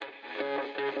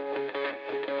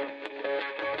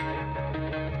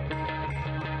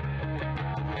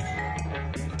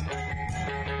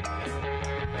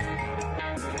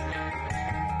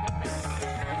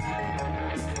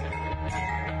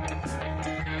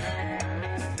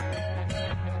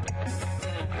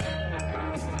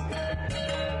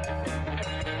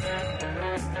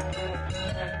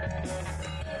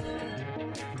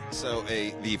So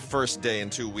the first day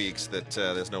in 2 weeks that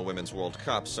there's no Women's World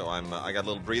Cup, so I got a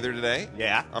little breather today.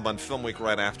 Yeah. I'm on Film Week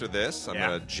right after this. I'm Yeah.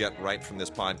 going to jet right from this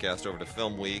podcast over to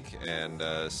Film Week and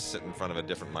sit in front of a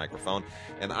different microphone.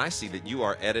 And I see that you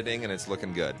are editing, and it's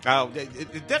looking good. Oh,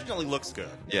 it definitely looks good.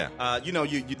 Yeah.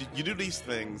 You do these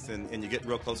things, and you get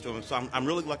real close to them. So I'm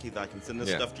really lucky that I can send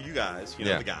this stuff to you guys. You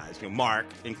know, the guys, Mark,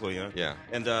 including. Yeah.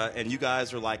 And you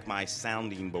guys are like my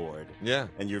sounding board. Yeah.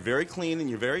 And you're very clean and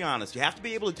you're very honest. You have to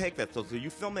be able to take that. So you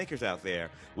filmmakers out there,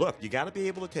 look, you got to be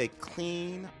able to take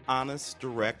clean, honest,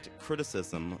 direct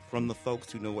criticism from the folks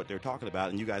who know what they're talking about.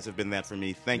 And you guys have been that for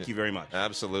me. Thank you very much.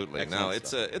 Absolutely.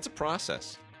 Excellent No, it's a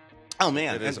process. Oh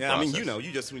man! It is a I mean,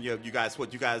 process.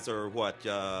 you guys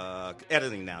are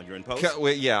editing now. You're in post.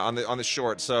 Yeah, on the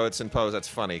short. So it's in post. That's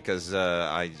funny because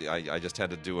I just had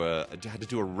to do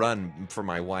a run for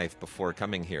my wife before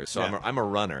coming here. So I'm a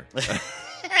runner.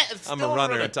 I'm a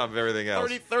runner on top of everything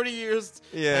else. 30 years.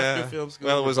 Yeah. After film school,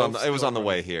 well, it was on the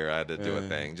way here. I had to do a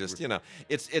thing. Just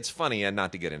it's funny, and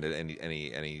not to get into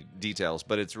any details,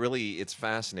 but it's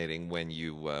fascinating when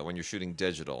you're shooting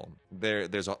digital. There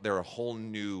are a whole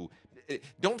new.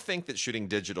 Don't think that shooting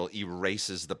digital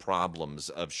erases the problems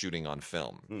of shooting on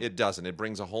film. It doesn't. It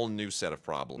brings a whole new set of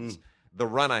problems. The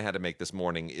run I had to make this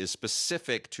morning is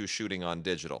specific to shooting on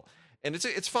digital, and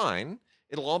it's fine.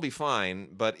 It'll all be fine.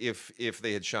 But if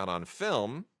they had shot on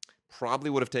film, probably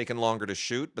would have taken longer to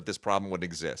shoot. But this problem would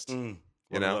exist. One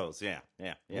of those, yeah.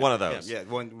 One of those. Yeah.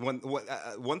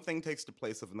 One thing takes the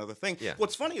place of another thing. Yeah.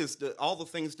 What's funny is that all the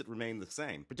things that remain the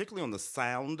same, particularly on the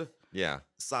sound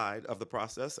side of the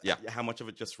process. Yeah. How much of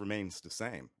it just remains the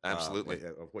same? Absolutely.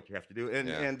 Of what you have to do, and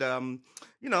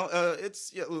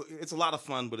it's a lot of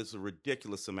fun, but it's a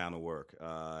ridiculous amount of work.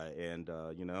 You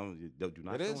do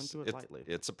not go into it lightly.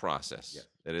 It's a process. Yeah.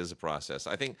 It is a process.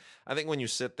 I think when you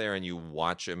sit there and you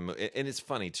watch him, and it's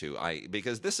funny too.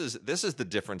 Because this is the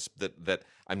difference that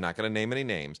I'm not going to name any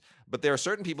names, but there are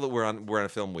certain people that we're on a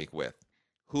film week with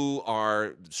who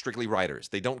are strictly writers.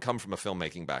 They don't come from a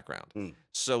filmmaking background,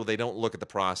 so they don't look at the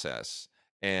process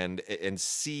and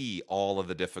see all of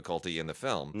the difficulty in the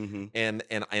film. And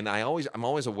I'm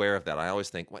always aware of that. I always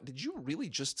think, what, did you really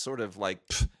just sort of like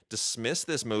dismiss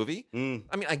this movie? I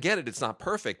mean, I get it. It's not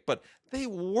perfect, but they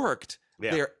worked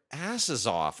their asses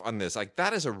off on this. Like,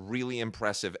 that is a really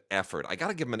impressive effort. I got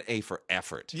to give them an A for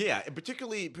effort. Yeah, and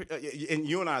particularly, and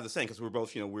you and I are the same because we're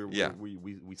both,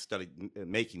 we studied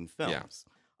making films.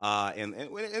 And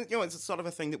it's sort of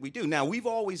a thing that we do. Now, we've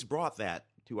always brought that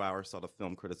to our sort of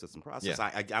film criticism process.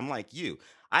 Yeah. I'm like you.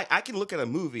 I can look at a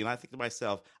movie and I think to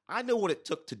myself, I know what it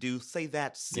took to do, say,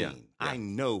 that scene. Yeah. I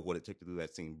know what it took to do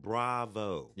that scene.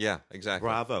 Bravo. Yeah, exactly.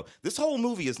 Bravo. This whole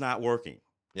movie is not working.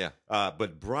 Yeah.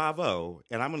 But bravo,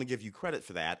 and I'm going to give you credit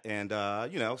for that. And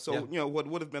what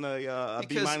would have been a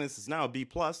B minus is now a B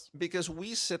plus. Because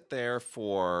we sit there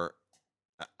for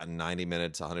 90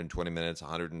 minutes, 120 minutes,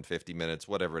 150 minutes,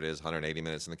 whatever it is, 180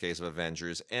 minutes in the case of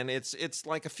Avengers, and it's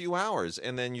like a few hours,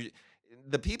 and then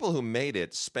the people who made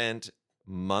it spent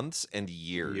months and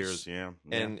years.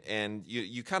 And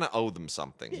you kind of owe them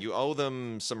something. You owe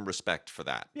them some respect for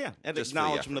that. Yeah, and just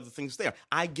acknowledgement of the things there.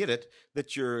 I get it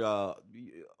that you're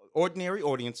ordinary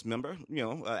audience member,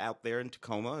 out there in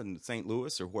Tacoma and St.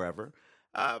 Louis or wherever,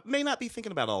 may not be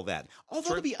thinking about all that.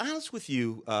 Although, to be honest with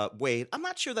you, Wade, I'm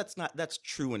not sure that's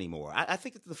true anymore. I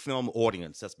think that the film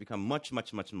audience has become much,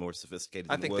 much, much more sophisticated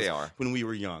than it was they are. when we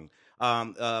were young.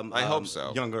 I hope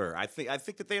so. Younger. I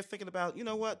think that they're thinking about, you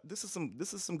know what, this is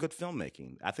some good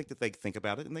filmmaking. I think that they think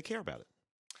about it and they care about it.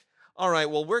 All right,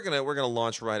 well, we're gonna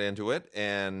launch right into it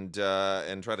and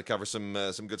try to cover some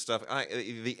good stuff.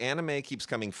 The anime keeps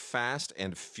coming fast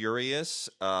and furious.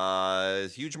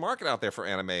 Huge market out there for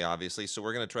anime, obviously. So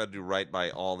we're gonna try to do right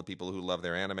by all the people who love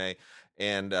their anime.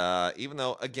 And even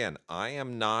though, again, I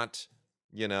am not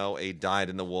a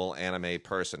dyed-in-the-wool anime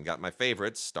person. Got my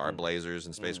favorites, Star Blazers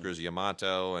and Space Cruiser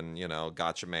Yamato and,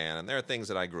 Gotcha Man. And there are things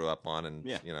that I grew up on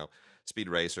and, Speed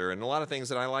Racer and a lot of things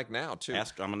that I like now, too.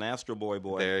 I'm an Astro Boy.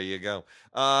 There you go.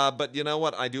 But you know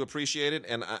what? I do appreciate it.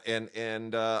 And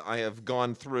I have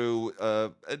gone through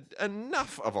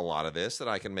enough of a lot of this that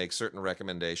I can make certain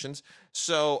recommendations.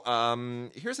 So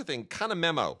here's the thing. Kind of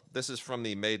memo. This is from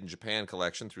the Made in Japan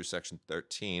collection through section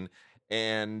 13.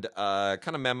 And kind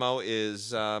of memo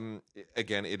is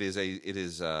again, it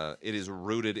is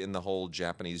rooted in the whole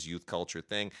Japanese youth culture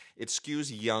thing. It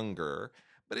skews younger,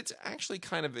 but it's actually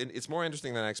it's more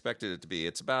interesting than I expected it to be.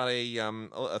 It's about a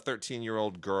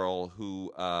 13-year-old girl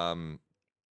who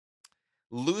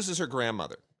loses her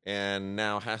grandmother and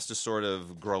now has to sort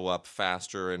of grow up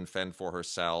faster and fend for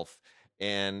herself.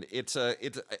 And it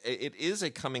is a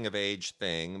coming of age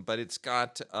thing, but it's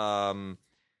got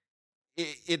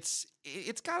it's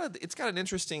got an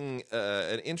interesting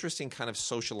kind of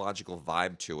sociological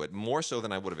vibe to it, more so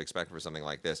than I would have expected for something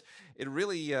like this. It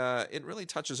really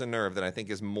touches a nerve that I think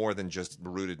is more than just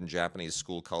rooted in Japanese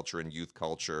school culture and youth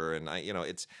culture. And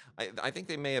I think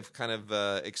they may have kind of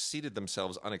exceeded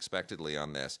themselves unexpectedly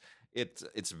on this.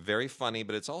 It's very funny,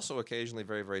 but it's also occasionally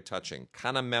very, very touching.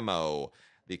 Kana Memo,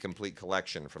 the complete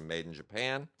collection from Made in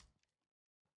Japan.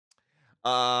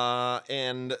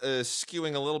 And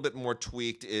skewing a little bit more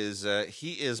tweaked is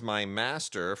He Is My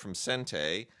Master from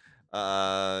Sente.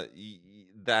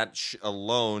 That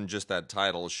alone, just that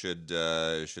title should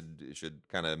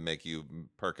kind of make you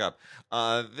perk up.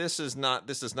 This does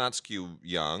not skew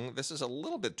young. This is a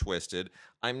little bit twisted.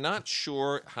 I'm not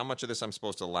sure how much of this I'm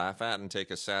supposed to laugh at and take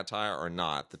as satire or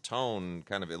not. The tone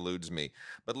kind of eludes me.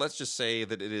 But let's just say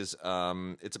that it's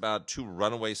about two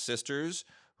runaway sisters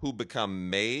who become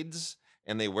maids,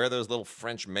 and they wear those little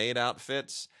French maid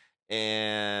outfits.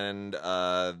 And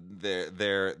their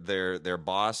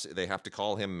boss, they have to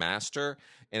call him master,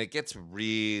 and it gets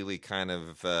really kind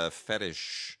of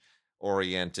fetish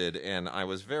oriented. And I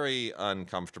was very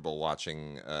uncomfortable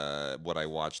watching what I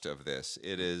watched of this.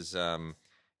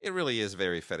 It really is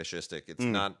very fetishistic.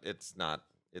 It's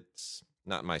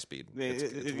not my speed.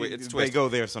 It's they go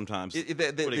there sometimes.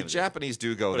 The Japanese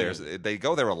do go there. They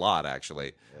go there a lot,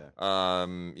 actually. Yeah.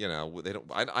 They don't.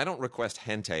 I don't request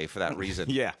hentai for that reason.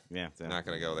 Yeah. I'm not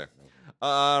going to go there.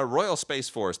 Royal Space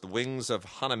Force, The Wings of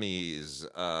Hanamis.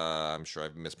 I'm sure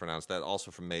I've mispronounced that.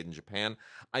 Also from Made in Japan.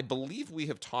 I believe we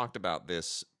have talked about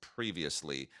this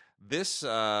previously. This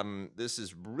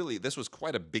was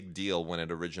quite a big deal when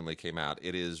it originally came out.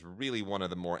 It is really one of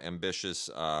the more ambitious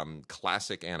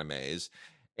classic animes,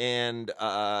 and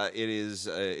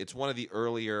it's one of the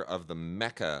earlier of the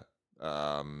mecha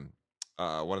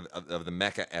one of the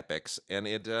mecha epics, and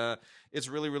it's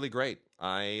really, really great.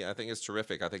 I think it's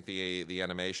terrific. I think the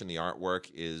animation, the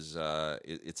artwork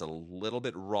it's a little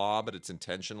bit raw, but it's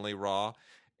intentionally raw.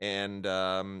 And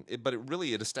but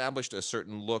it established a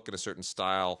certain look and a certain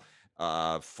style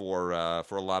for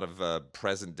a lot of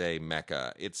present day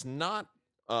mecha. It's not.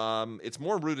 It's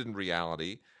more rooted in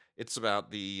reality. It's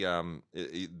about the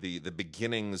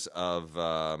beginnings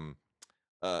of.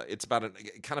 It's about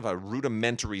kind of a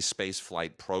rudimentary space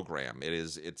flight program.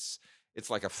 It's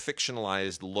like a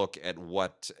fictionalized look at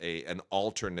what an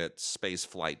alternate space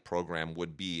flight program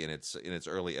would be in its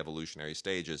early evolutionary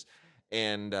stages,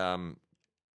 and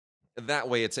that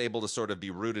way it's able to sort of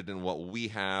be rooted in what we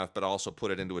have, but also put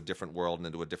it into a different world and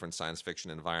into a different science fiction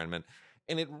environment.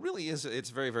 And it really is, it's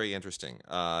very, very interesting.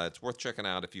 It's worth checking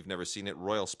out if you've never seen it.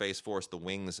 Royal Space Force, The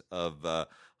Wings of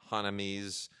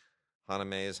Hanamis,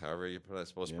 however you're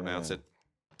supposed to pronounce it.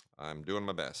 I'm doing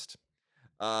my best.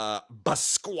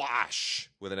 Basquash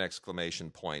with an exclamation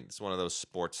point. It's one of those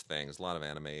sports things. A lot of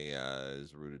anime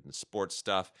is rooted in sports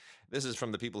stuff. This is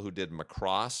from the people who did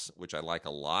Macross, which I like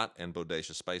a lot, and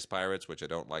Bodacious Space Pirates, which I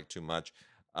don't like too much.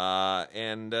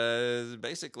 And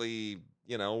basically,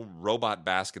 robot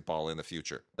basketball in the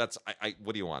future. That's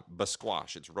what do you want?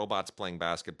 Basquash. It's robots playing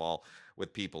basketball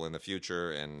with people in the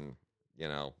future, and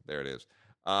there it is.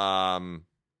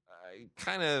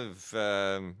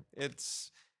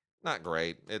 It's not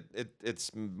great.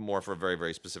 It's more for a very,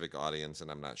 very specific audience, and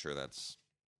I'm not sure that's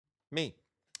me.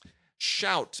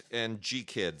 Shout and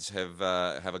G-Kids have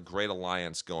a great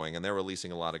alliance going, and they're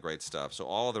releasing a lot of great stuff. So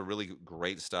all of the really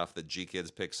great stuff that G-Kids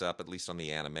picks up, at least on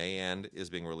the anime end, is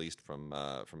being released from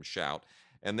Shout,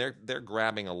 and they're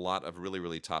grabbing a lot of really,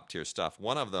 really top tier stuff.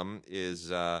 One of them is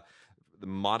the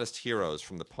Modest Heroes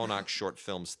from the Ponoc Short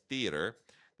Films Theater.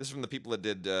 This is from the people that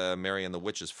did Mary and the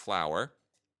Witch's Flower.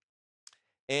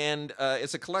 And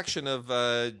it's a collection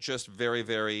of just very,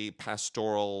 very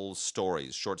pastoral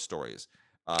stories, short stories.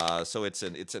 So it's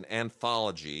an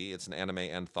anthology. It's an anime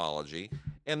anthology,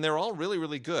 and they're all really,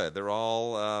 really good. They're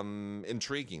all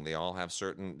intriguing. They all have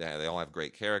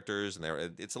great characters, and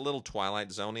it's a little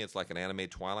Twilight Zone-y. It's like an anime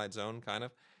Twilight Zone kind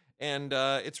of, and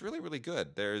it's really, really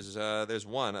good. There's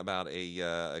one about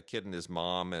a kid and his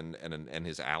mom and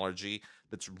his allergy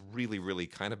that's really, really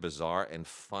kind of bizarre and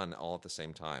fun all at the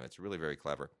same time. It's really very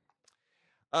clever.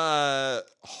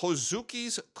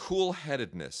 Hozuki's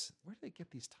Cool-Headedness. Where do they get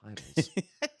these titles?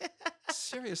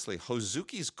 Seriously,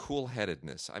 Hozuki's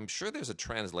Cool-Headedness. I'm sure there's a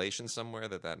translation somewhere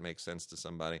that makes sense to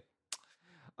somebody.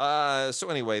 So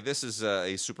anyway, this is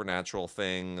a supernatural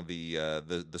thing.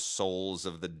 The souls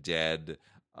of the dead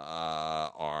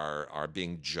are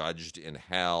being judged in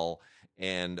hell,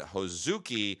 and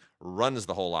Hozuki runs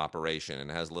the whole operation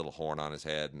and has a little horn on his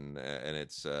head, and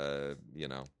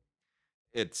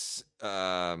it's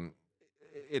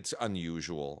It's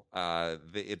unusual.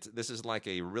 This is like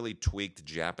a really tweaked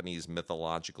Japanese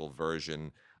mythological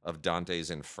version of Dante's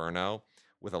Inferno,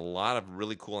 with a lot of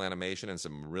really cool animation and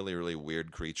some really really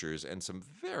weird creatures and some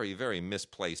very very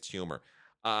misplaced humor.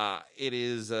 It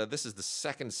is this is the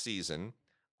second season.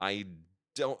 I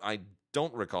I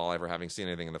don't recall ever having seen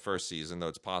anything in the first season, though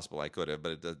it's possible I could have,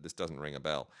 but this doesn't ring a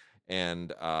bell.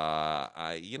 And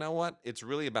you know what? It's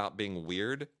really about being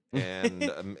weird,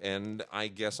 and I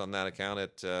guess on that account,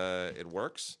 it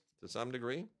works to some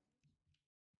degree.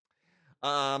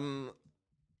 Um,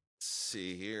 let's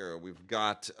see here. We've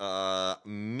got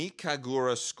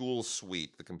Mikagura School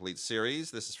Suite, the complete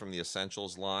series. This is from the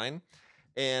Essentials line.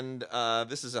 And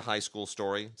this is a high school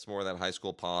story. It's more of that high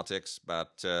school politics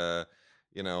about a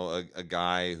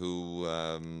guy who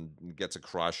gets a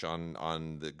crush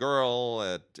on the girl,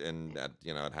 and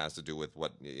it has to do with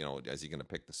what is he going to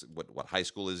pick this? What high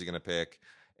school is he going to pick?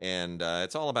 And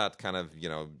it's all about kind of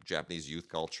Japanese youth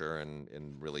culture and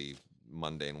in really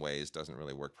mundane ways. Doesn't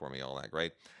really work for me all that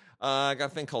great. I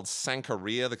got a thing called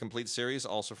Sankaria, the complete series,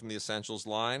 also from the Essentials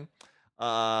line.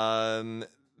 Um,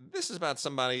 this is about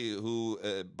somebody who,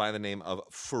 by the name of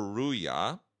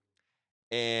Furuya,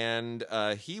 and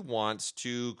he wants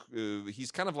to.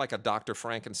 He's kind of like a Dr.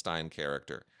 Frankenstein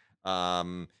character.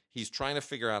 He's trying to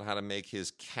figure out how to make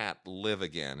his cat live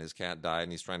again. His cat died,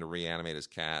 and he's trying to reanimate his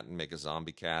cat and make a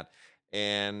zombie cat.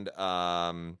 And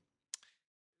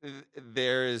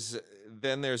there's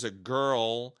there's a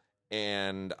girl,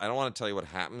 and I don't want to tell you what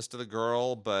happens to the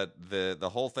girl, but the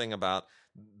whole thing about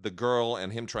the girl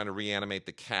and him trying to reanimate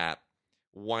the cat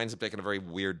winds up taking a very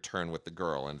weird turn with the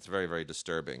girl, and it's very very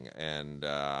disturbing. And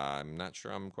I'm not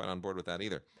sure I'm quite on board with that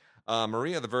either.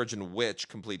 Maria the Virgin Witch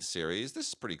complete series. This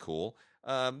is pretty cool.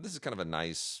 This is kind of a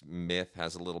nice myth,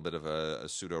 has a little bit of a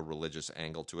pseudo religious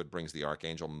angle to it, brings the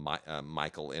archangel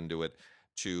Michael into it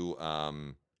to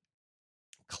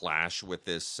clash with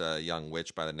this young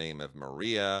witch by the name of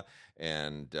Maria,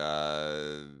 and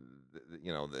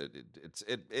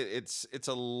it's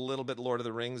a little bit Lord of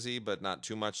the Ringsy, but not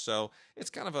too much so. It's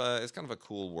kind of a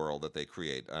cool world that they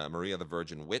create. Maria the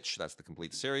Virgin Witch, that's the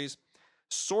complete series.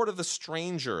 Sword of the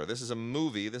Stranger. This is a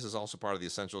movie. This is also part of the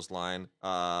Essentials line,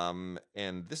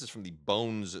 and this is from the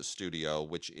Bones Studio,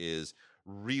 which is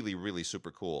really really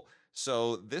super cool.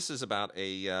 So this is about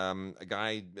a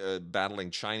guy battling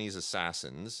Chinese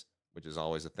assassins, which is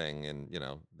always a thing in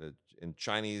in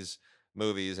Chinese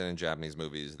movies and in Japanese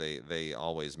movies. They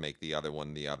always make the other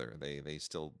one the other. They're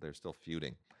still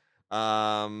feuding.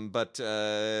 But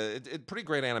pretty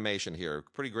great animation here.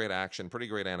 Pretty great action. Pretty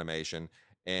great animation.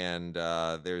 And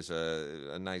there's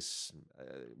a nice,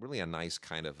 really a nice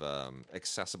kind of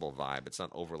accessible vibe. It's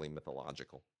not overly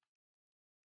mythological.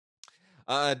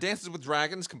 Dances with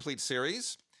Dragons complete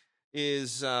series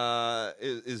is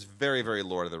very very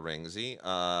Lord of the Ringsy.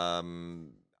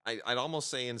 I'd almost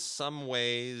say in some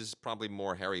ways probably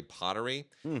more Harry Pottery,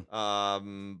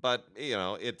 Hmm. but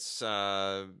it's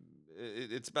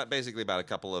about basically about a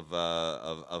couple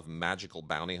of magical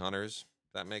bounty hunters.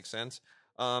 If that makes sense.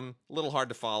 A little hard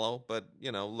to follow, but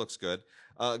looks good.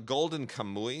 Golden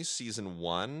Kamui season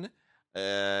one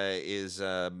is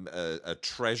a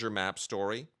treasure map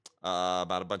story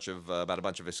about a bunch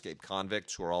of escaped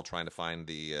convicts who are all trying to find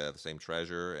the same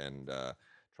treasure, and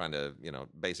trying to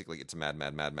basically it's a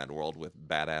mad world with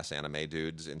badass anime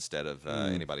dudes instead of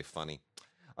anybody funny.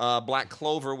 Black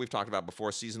Clover we've talked about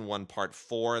before, season one part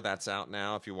 4. That's out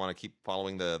now if you want to keep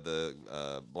following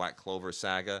the Black Clover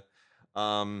saga.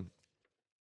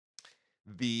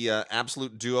 The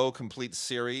Absolute Duo complete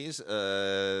series.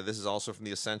 This is also from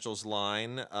the Essentials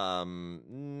line.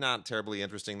 Not terribly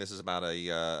interesting. This is about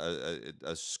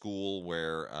a school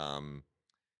where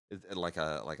like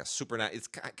a supernatural. It's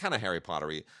kind of Harry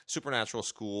Pottery supernatural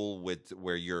school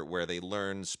where they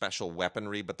learn special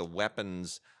weaponry, but the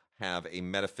weapons have a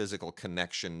metaphysical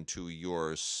connection to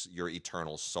your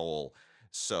eternal soul.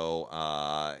 So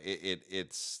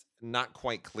it's not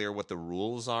quite clear what the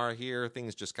rules are here.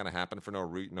 Things just kind of happen for no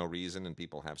reason, and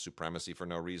people have supremacy for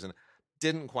no reason.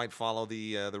 Didn't quite follow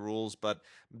the rules, but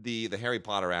the Harry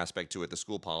Potter aspect to it, the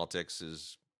school politics,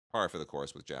 is par for the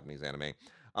course with Japanese anime.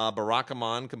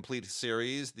 Barakamon complete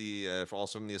series,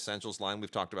 also from the Essentials line.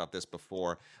 We've talked about this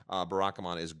before.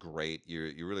 Barakamon is great.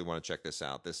 You really want to check this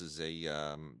out. This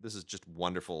is just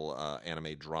wonderful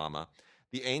anime drama.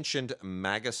 The Ancient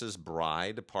Magus's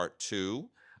Bride Part 2.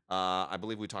 I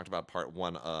believe we talked about Part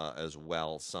 1 as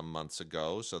well some months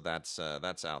ago, so that's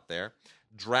out there.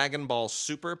 Dragon Ball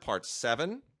Super Part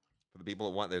 7. For the people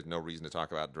that want, there's no reason to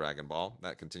talk about Dragon Ball.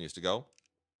 That continues to go.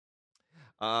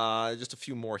 Just a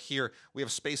few more here. We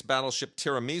have Space Battleship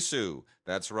Tiramisu.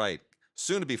 That's right.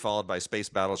 soon to be followed by Space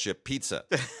Battleship Pizza.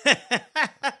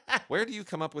 Where do you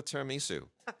come up with tiramisu?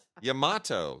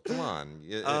 Yamato, come on.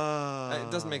 It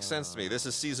doesn't make sense to me. This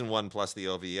is season 1 plus the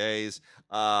OVAs.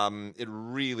 It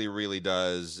really, really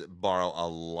does borrow a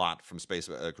lot from Space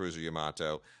Cruiser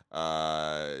Yamato.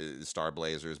 Star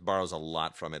Blazers borrows a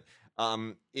lot from it.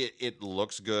 It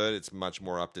looks good. It's much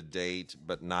more up to date,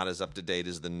 but not as up to date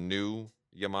as the new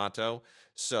Yamato.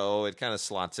 So it kind of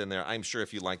slots in there. I'm sure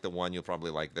if you like the one, you'll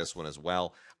probably like this one as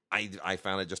well. I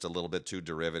found it just a little bit too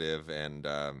derivative, and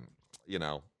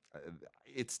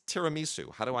it's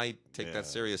tiramisu. How do I take that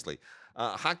seriously?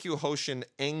 Hakyu Hoshin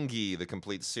Engi, the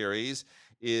complete series,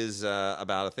 is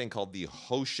about a thing called the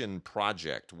Hoshin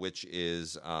Project, which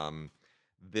is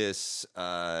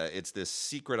it's this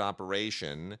secret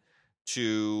operation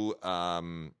to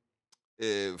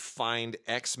find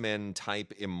X-Men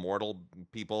type immortal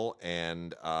people,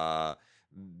 and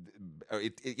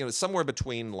somewhere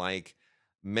between like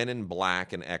Men in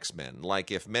Black and X-Men.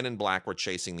 Like if Men in Black were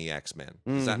chasing the X-Men.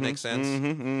 Does that make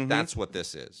sense? That's what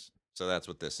this is. So that's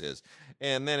what this is.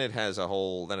 And then it has a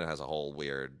whole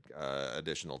weird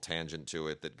additional tangent to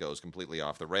it that goes completely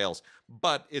off the rails,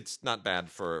 but it's not bad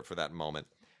for that moment.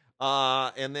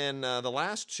 And then the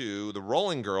last two, the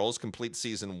Rolling Girls, complete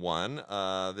season 1.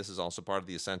 This is also part of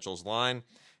the Essentials line.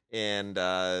 And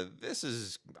this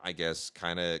is, I guess,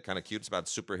 kind of cute. It's about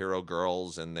superhero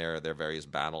girls and their various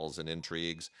battles and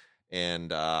intrigues,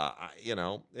 and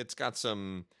it's got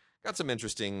some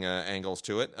interesting angles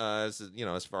to it. As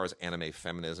far as anime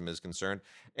feminism is concerned.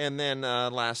 And then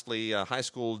lastly, High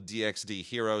School DxD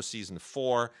Hero season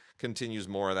 4 continues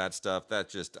more of that stuff. That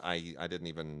just I didn't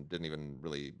even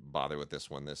really bother with this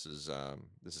one. This is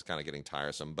kind of getting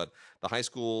tiresome. But the High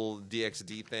School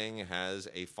DxD thing has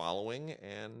a following,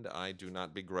 and I do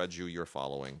not begrudge you your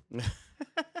following.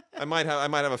 I might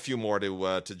have a few more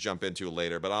to jump into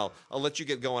later, but I'll let you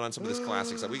get going on some of this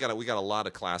classic stuff. We got a lot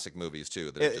of classic movies too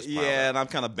that are just and I'm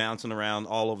kind of bouncing around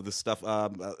all over this stuff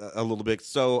a little bit.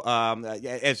 So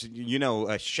as you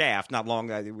know, Shaft, not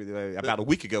long about a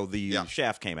week ago, the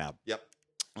Shaft came out. Yep.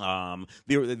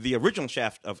 The original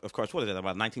Shaft, of course, what is it,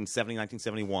 about 1970,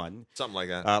 1971? Something like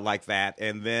that. Like that.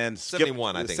 And then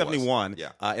 71, I think 71. It was.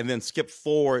 Yeah. And then skip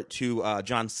forward to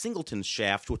John Singleton's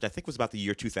Shaft, which I think was about the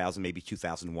year 2000, maybe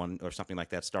 2001 or something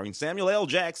like that, starring Samuel L.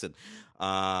 Jackson.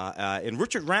 And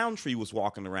Richard Roundtree was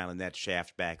walking around in that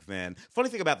Shaft back then. Funny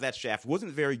thing about that Shaft,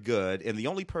 wasn't very good, and the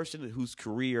only person whose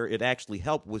career it actually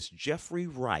helped was Jeffrey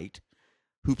Wright,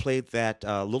 who played that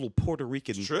little Puerto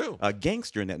Rican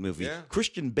gangster in that movie. Yeah.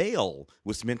 Christian Bale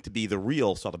was meant to be the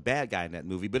real sort of bad guy in that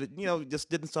movie, but it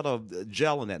just didn't sort of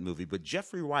gel in that movie. But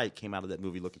Jeffrey Wright came out of that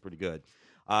movie looking pretty good.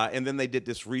 And then they did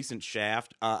this recent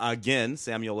Shaft, again,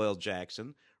 Samuel L.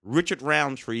 Jackson. Richard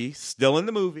Roundtree, still in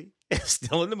the movie,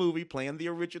 playing the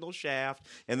original Shaft.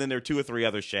 And then there are 2 or 3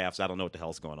 other Shafts. I don't know what the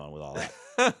hell's going on with all that.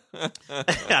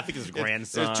 I think it's his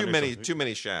grandson. There's too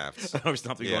many Shafts. Or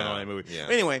something going on in the movie. Yeah.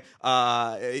 Anyway,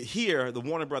 here, the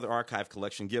Warner Brother Archive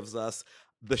Collection gives us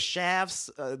the Shafts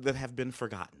that have been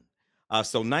forgotten.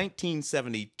 So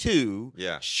 1972,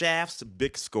 Shaft's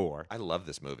Big Score. I love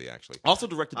this movie, actually. Also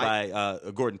directed by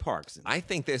Gordon Parks. I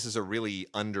think this is a really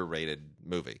underrated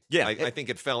movie. Yeah, I think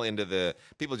it fell into the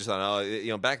people just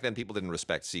thought, back then people didn't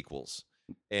respect sequels.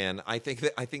 And I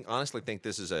honestly think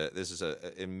this is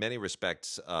a in many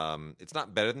respects it's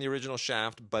not better than the original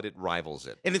Shaft, but it rivals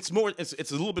it. And it's a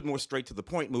little bit more straight to the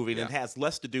point movie, and it has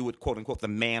less to do with quote unquote the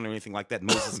man or anything like that.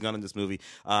 Moses Gunn in this movie.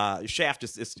 Shaft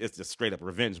is it's a straight up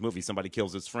revenge movie. Somebody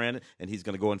kills his friend, and he's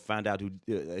going to go and find out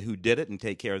who did it and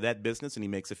take care of that business, and he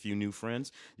makes a few new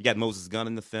friends. You got Moses Gunn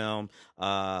in the film,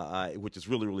 which is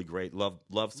really, really great. Love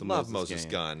Moses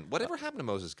Gunn. Whatever happened to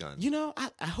Moses Gunn?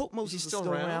 I hope Moses is still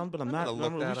around, but I'm not.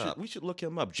 We should look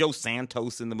him up. Joe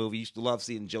Santos in the movie. Used to love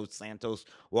seeing Joe Santos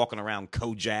walking around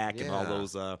Kojak and all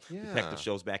those detective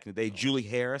shows back in the day. Julie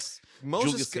Harris.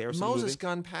 Moses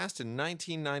Gunn passed in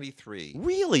 1993.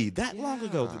 Really? That long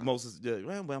ago? Moses.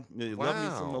 Love me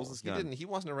some Moses Gunn. He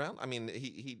wasn't around. I mean,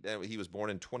 he was born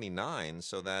in 29,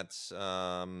 so that's.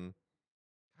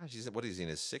 What is he in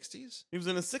his 60s? He was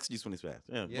in his 60s when he passed.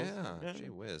 Yeah. Gee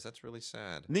whiz, that's really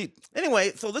sad. Neat.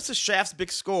 Anyway, so this is Shaft's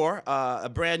Big Score, a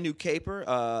brand new caper.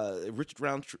 Richard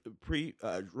Roundtree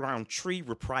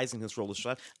reprising his role as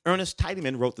Shaft. Ernest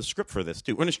Tidyman wrote the script for this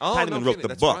too. Ernest Tidyman wrote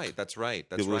the book. That's right.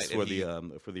 It was for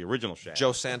the original Shaft.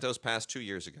 Joe Santos passed 2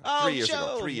 years ago. Oh, 3 years Joe.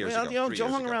 ago. 3 years ago. Joe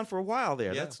hung around for a while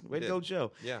there. Yeah, That's way to go,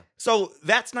 Joe. Yeah. So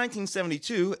that's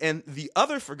 1972, and the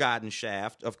other forgotten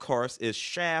Shaft, of course, is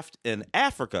Shaft in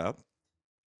Africa.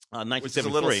 Which is a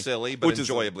little 1973, silly, but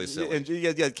enjoyably silly.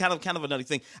 Yeah, kind of a nutty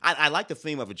thing. I like the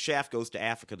theme of it. Shaft goes to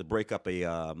Africa to break up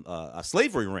a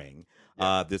slavery ring.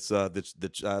 Yeah.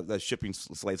 That's shipping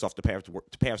slaves off to Paris to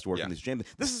work Yeah. in these jails.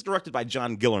 This is directed by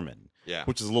John Gillerman, Yeah.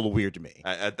 which is a little weird to me.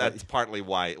 That's partly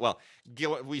why. Well,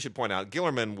 we should point out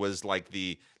Gillerman was like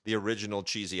the original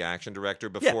cheesy action director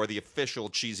before the official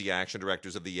cheesy action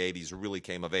directors of the '80s really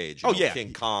came of age. You know,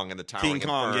 King Kong and the Towering King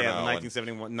Kong, Inferno, the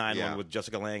 1979 one with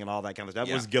Jessica Lange and all that kind of stuff.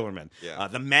 That was Gillerman. Yeah.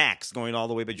 The Max going all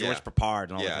the way to George Papard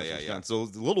and all that kind of stuff. So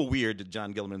it's a little weird that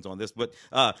John Gillerman's on this, but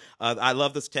I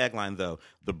love this tagline though: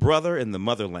 "The brother in the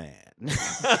motherland."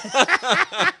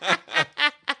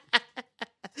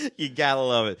 You gotta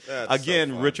love it. That's Again,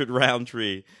 so fun. Richard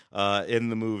Roundtree in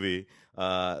the movie.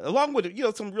 Along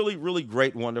with some really, really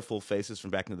great, wonderful faces from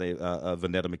back in the day,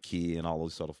 Vanetta McKee and all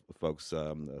those sort of folks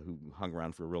who hung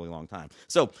around for a really long time.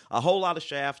 So a whole lot of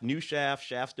Shaft, new Shaft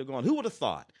still going. Who would have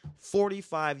thought?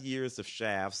 45 years of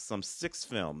Shaft, some 6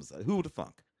 films. Who would have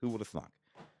thunk? Who would have thunk?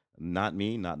 Not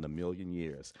me, not in a million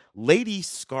years. Lady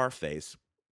Scarface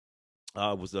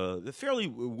was a fairly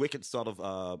wicked sort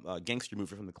of gangster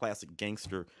movie from the classic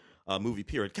gangster movie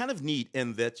period. Kind of neat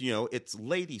in that, it's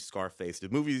Lady Scarface. The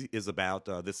movie is about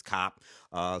this cop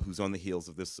who's on the heels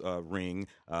of this ring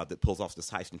that pulls off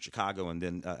this heist in Chicago and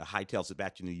then hightails it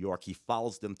back to New York. He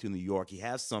follows them to New York. He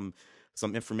has some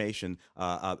information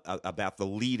about the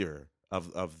leader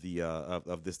of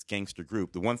this gangster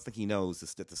group. The one thing he knows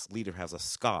is that this leader has a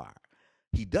scar.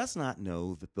 He does not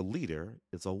know that the leader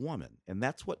is a woman, and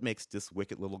that's what makes this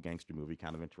wicked little gangster movie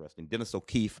kind of interesting. Dennis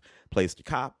O'Keefe plays the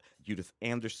cop. Judith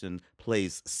Anderson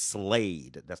plays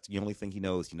Slade. That's the only thing he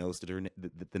knows. He knows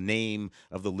that the name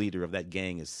of the leader of that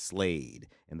gang is Slade,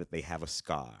 and that they have a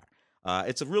scar.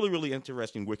 It's a really, really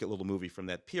interesting, wicked little movie from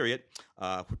that period,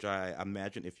 which I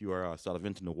imagine if you are sort of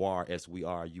into noir, as we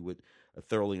are, you would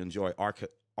thoroughly enjoy.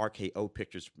 RKO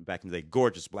pictures back in the day,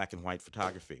 gorgeous black and white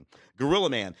photography. Gorilla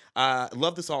Man,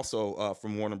 love this also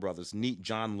from Warner Brothers. Neat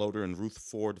John Loder and Ruth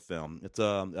Ford film. It's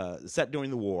set during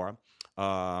the war.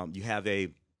 You have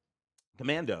a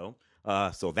commando,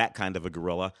 so that kind of a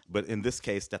gorilla, but in this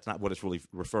case, that's not what it's really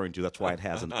referring to. That's why it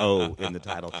has an O in the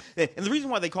title. And the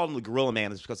reason why they call him the Gorilla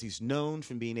Man is because he's known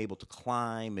from being able to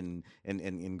climb and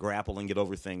grapple and get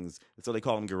over things. So they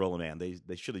call him Gorilla Man.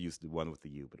 They should have used the one with the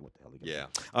U, but what the hell?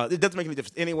 It doesn't make any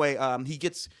difference. Anyway, he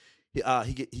gets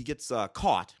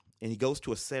caught, and he goes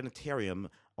to a sanitarium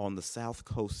on the south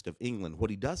coast of England. What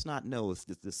he does not know is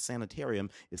that this sanitarium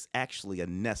is actually a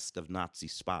nest of Nazi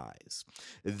spies.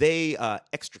 They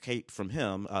extricate from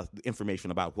him information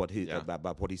about what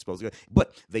about what he's supposed to do,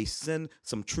 but they send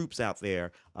some troops out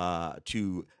there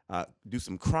to do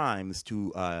some crimes.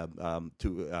 He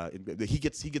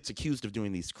gets accused of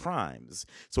doing these crimes,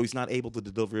 so he's not able to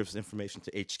deliver his information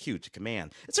to HQ, to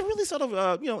command. It's a really sort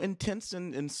of intense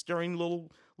and stirring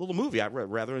little movie I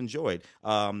rather enjoyed.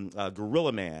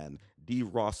 Gorilla Man, D.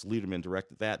 Ross Lederman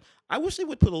directed that. I wish they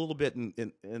would put a little bit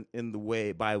in the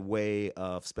way by way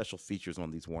of special features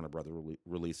on these Warner Brother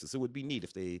releases. It would be neat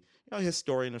if they, a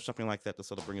historian or something like that, to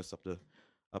sort of bring us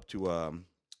up to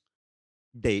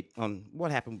date on what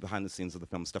happened behind the scenes of the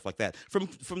film, stuff like that.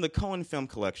 From the Cohen Film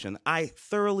Collection, I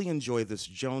thoroughly enjoyed this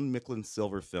Joan Micklin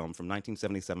Silver film from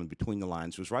 1977, Between the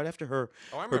Lines. It was right after her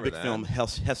big film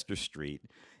Hester Street.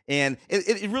 And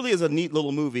it really is a neat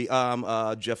little movie.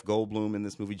 Jeff Goldblum in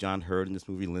this movie, John Hurd in this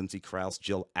movie, Lindsay Krause,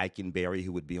 Jill Eikenberry,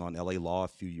 who would be on L.A. Law a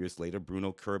few years later,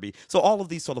 Bruno Kirby. So all of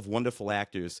these sort of wonderful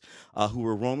actors who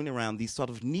were roaming around these sort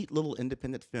of neat little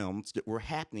independent films that were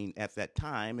happening at that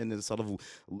time. And there's sort of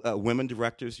women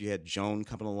directors. You had Joan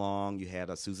coming along. You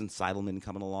had Susan Seidelman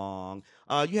coming along.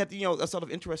 You had a sort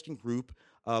of interesting group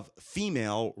of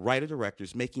female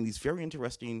writer-directors making these very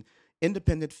interesting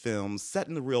independent films set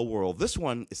in the real world. This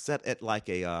one is set at like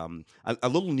a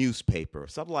little newspaper,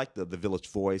 sort of like the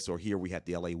Village Voice, or here we had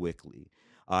the L.A. Weekly.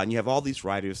 And you have all these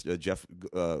writers. Jeff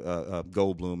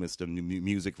Goldblum is the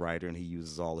music writer, and he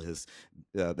uses all his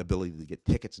ability to get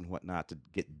tickets and whatnot to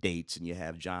get dates. And you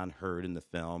have John Hurd in the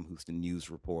film, who's the news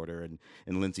reporter, and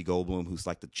Lindsay Goldblum, who's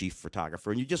like the chief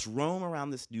photographer. And you just roam around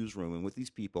this newsroom, and with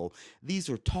these people, these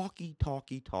are talky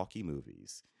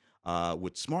movies.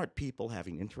 With smart people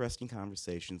having interesting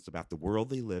conversations about the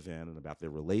world they live in and about their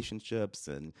relationships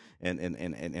and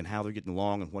how they're getting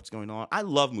along and what's going on. I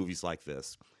love movies like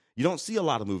this. You don't see a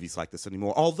lot of movies like this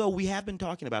anymore, although we have been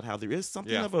talking about how there is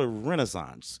something of a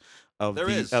renaissance of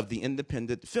the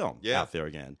independent film out there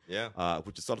again,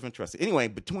 which is sort of interesting. Anyway,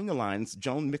 Between the Lines,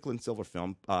 Joan Micklin Silver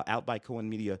film, out by Cohen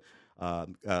Media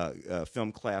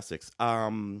Film Classics.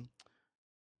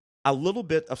 A little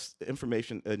bit of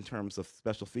information in terms of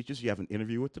special features. You have an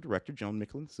interview with the director, Joan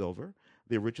Micklin Silver,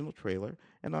 the original trailer,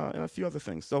 and a few other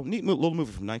things. So neat little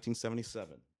movie from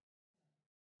 1977.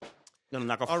 Gonna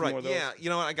knock off All a few right, more of those. yeah. You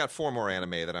know what? I got four more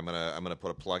anime that I'm gonna put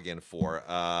a plug in for.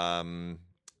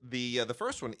 The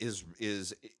first one is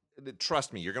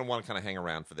trust me, you're gonna want to kind of hang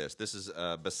around for this. This is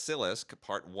Basilisk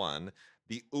Part One,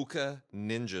 the Uka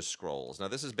Ninja Scrolls. Now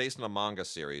this is based on a manga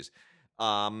series.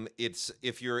 It's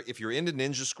if you're into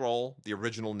Ninja Scroll, the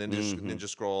original Ninja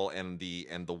Scroll, and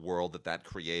the world that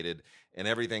created and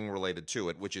everything related to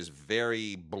it, which is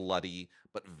very bloody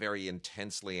but very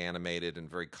intensely animated and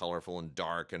very colorful and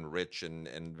dark and rich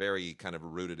and very kind of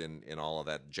rooted in all of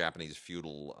that Japanese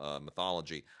feudal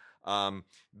mythology.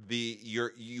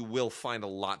 You will find a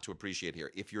lot to appreciate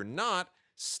here. If you're not,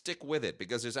 stick with it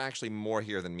because there's actually more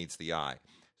here than meets the eye.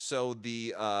 So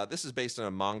this is based on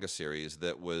a manga series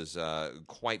that was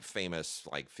quite famous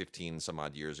like 15 some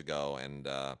odd years ago, and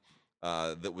that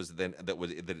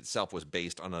itself was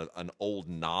based on an old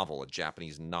novel, a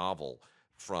Japanese novel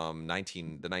from the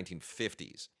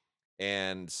 1950s.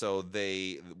 And so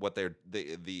the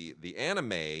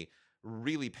anime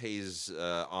really pays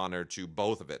honor to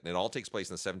both of it, and it all takes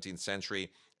place in the 17th century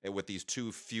with these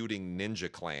two feuding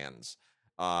ninja clans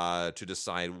to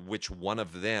decide which one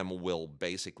of them will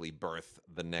basically birth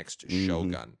the next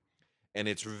shogun. And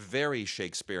it's very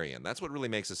Shakespearean. That's what really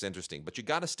makes this interesting. But you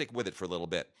got to stick with it for a little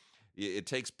bit. It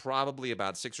takes probably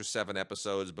about 6 or 7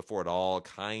 episodes before it all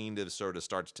kind of sort of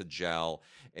starts to gel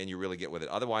and you really get with it.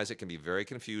 Otherwise, it can be very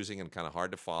confusing and kind of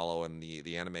hard to follow, and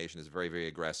the animation is very, very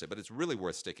aggressive. But it's really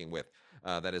worth sticking with.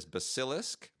 That is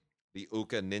Basilisk, the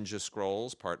Uka Ninja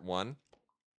Scrolls, Part 1.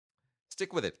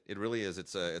 Stick with it. It really is.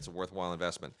 It's a worthwhile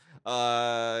investment.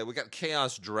 We got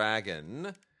Chaos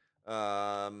Dragon,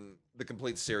 the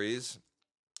complete series.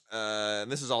 And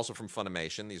this is also from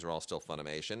Funimation. These are all still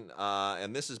Funimation.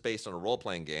 And this is based on a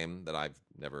role-playing game that I've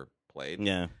never played.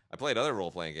 Yeah. I played other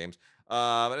role-playing games.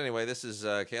 But anyway, this is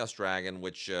Chaos Dragon,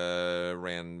 which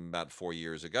ran about 4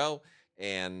 years ago.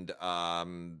 And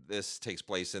this takes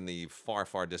place in the far,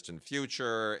 far distant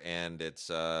future. And it's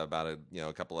about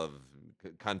a couple of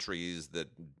countries that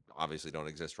obviously don't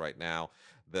exist right now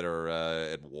that are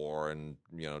at war and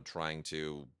trying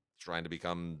to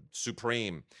become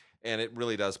supreme. And it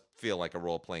really does feel like a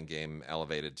role-playing game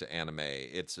elevated to anime.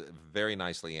 It's very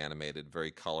nicely animated,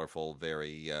 very colorful,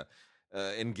 very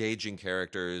engaging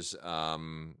characters.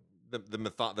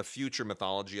 The future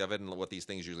mythology of it, and what these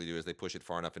things usually do is they push it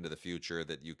far enough into the future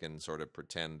that you can sort of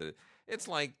pretend that it's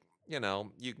like you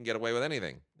can get away with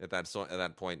anything at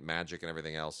that point. Magic and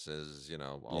everything else is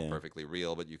all perfectly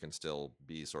real, but you can still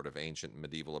be sort of ancient and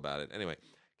medieval about it. Anyway.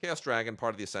 Chaos Dragon,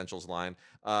 part of the Essentials line.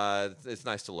 It's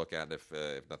nice to look at if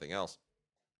nothing else.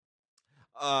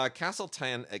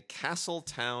 Castletown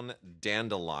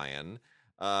Dandelion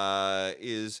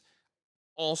is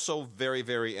also very,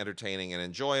 very entertaining and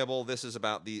enjoyable. This is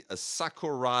about the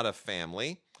Sakurada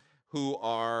family, who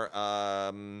are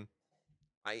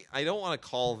I don't want to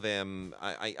call them.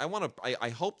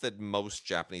 I hope that most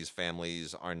Japanese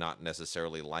families are not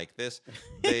necessarily like this.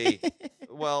 It's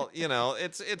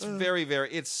very,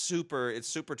 very it's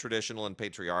super traditional and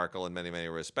patriarchal in many, many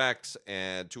respects,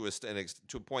 and to a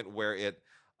point where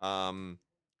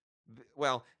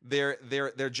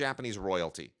they're Japanese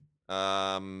royalty.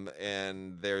 And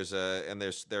there are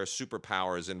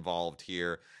superpowers involved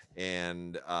here,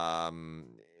 and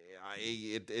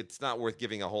it's not worth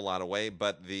giving a whole lot away,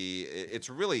 but it's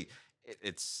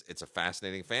a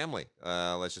fascinating family.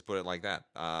 Let's just put it like that.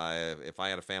 If I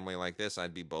had a family like this,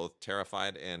 I'd be both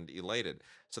terrified and elated.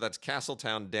 So that's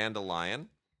Castletown Dandelion.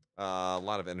 A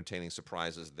lot of entertaining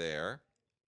surprises there.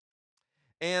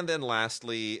 And then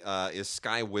lastly is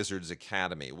Sky Wizards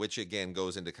Academy, which again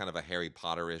goes into kind of a Harry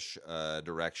Potter-ish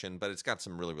direction, but it's got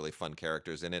some really, really fun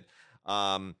characters in it.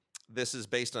 This is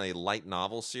based on a light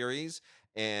novel series,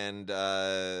 and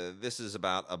this is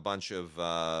about a bunch of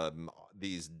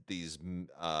these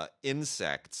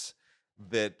insects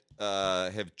that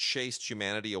have chased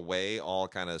humanity away, all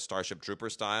kind of Starship Trooper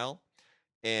style.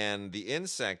 And the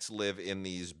insects live in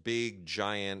these big,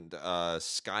 giant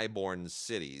skyborn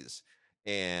cities.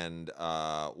 And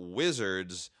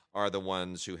wizards are the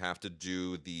ones who have to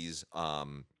do these.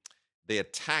 They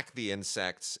attack the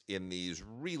insects in these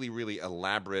really, really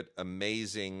elaborate,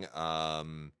 amazing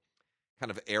kind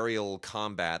of aerial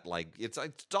combat. Like it's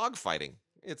dogfighting.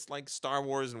 It's like Star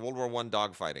Wars and World War I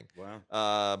dogfighting.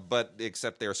 Wow. But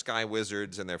except they're sky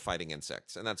wizards and they're fighting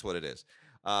insects, and that's what it is.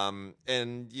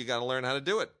 And you got to learn how to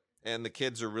do it. And the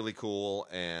kids are really cool,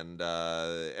 and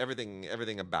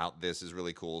everything about this is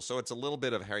really cool. So it's a little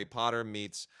bit of Harry Potter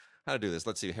meets how to do this.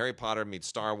 Let's see. Harry Potter meets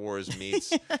Star Wars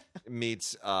meets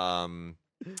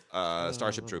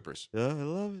Starship Troopers. Yeah, I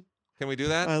love it. Can we do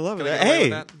that? I love Can it. I get away with Hey,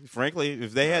 that? frankly,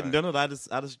 if they All hadn't right. done it, I'd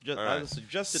All have right.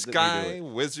 suggested that Sky we do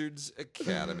it. Wizards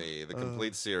Academy, the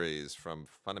complete series from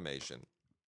Funimation.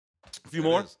 A few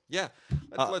There it more. is. Yeah.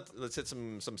 Let's hit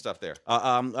some stuff there.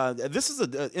 This is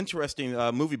an interesting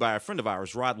movie by a friend of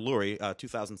ours, Rod Lurie,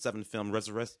 2007 film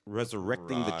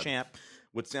Resurrecting the Rod. Champ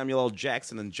with Samuel L.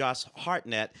 Jackson and Josh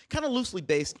Hartnett, kind of loosely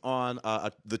based on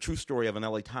the true story of an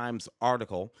LA Times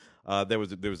article. There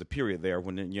was a period there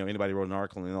when anybody wrote an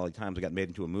article in the LA Times that got made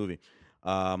into a movie.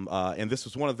 And this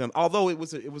was one of them. Although it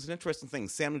was an interesting thing.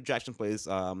 Samuel Jackson plays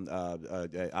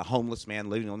a homeless man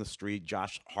living on the street.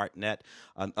 Josh Hartnett,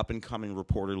 an up and coming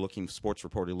sports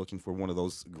reporter looking for one of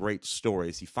those great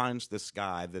stories. He finds this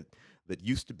guy that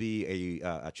used to be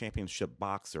a championship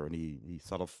boxer, and he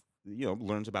sort of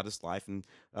learns about his life and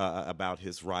about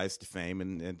his rise to fame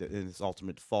and his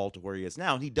ultimate fall to where he is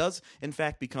now. And he does, in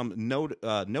fact, become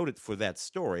noted for that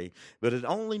story, but it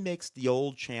only makes the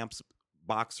old champ's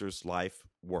boxer's life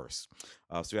worse.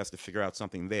 So he has to figure out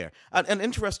something there. An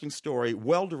interesting story,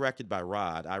 well directed by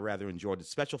Rod. I rather enjoyed it.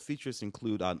 Special features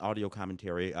include an audio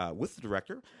commentary with the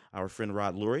director, our friend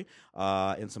Rod Lurie,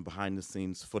 and some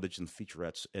behind-the-scenes footage and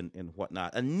featurettes and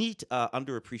whatnot. A neat,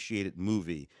 underappreciated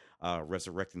movie,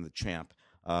 Resurrecting the Champ,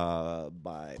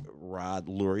 by Rod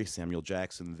Lurie, Samuel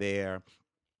Jackson there.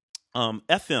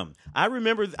 FM. I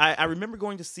remember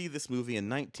going to see this movie in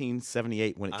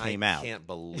 1978 when it came out. I can't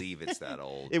believe it's that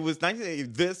old. It was 1980,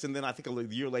 this, and then I think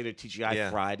a year later, TGI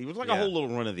Friday. It was like a whole little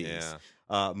run of these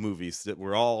movies that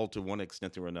were all, to one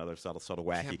extent or another, sort of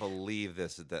wacky. I can't believe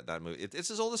that movie.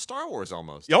 It's as old as Star Wars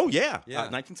almost. Oh yeah, Yeah.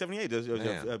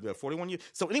 1978. 41 years.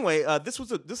 So anyway, this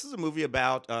is a movie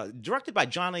about directed by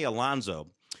John A. Alonzo,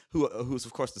 who's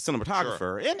of course the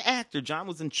cinematographer and actor. John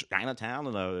was in Chinatown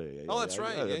and that's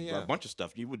right. a bunch of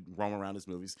stuff. You would roam around his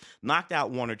movies. Knocked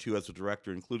out one or two as a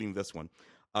director, including this one,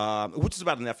 which is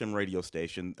about an FM radio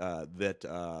station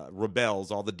that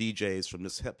rebels. All the DJs from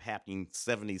this hip-happening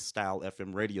 70s style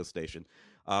FM radio station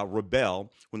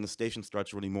rebel when the station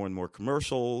starts running more and more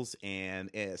commercials, and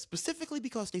specifically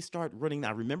because they start running.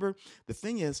 I remember the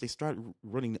thing is they start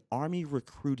running Army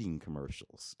recruiting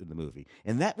commercials in the movie,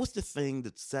 and that was the thing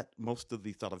that set most of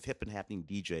the sort of hip and happening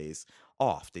DJs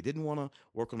off. They didn't want to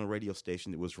work on a radio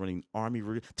station that was running Army.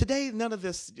 Today, none of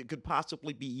this could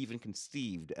possibly be even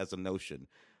conceived as a notion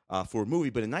for a movie,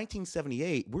 but in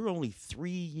 1978, we're only 3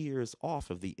 years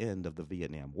off of the end of the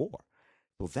Vietnam War.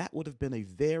 So that would have been a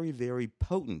very, very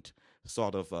potent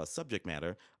sort of subject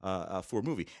matter for a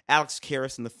movie. Alex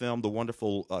Karras in the film, the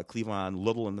wonderful Cleavon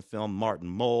Little in the film, Martin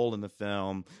Mull in the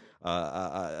film,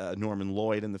 Norman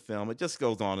Lloyd in the film. It just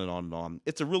goes on and on and on.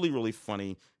 It's a really, really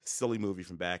funny, silly movie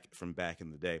from back in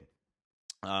the day,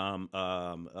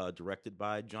 directed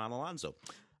by John Alonzo.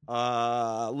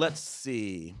 Let's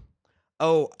see.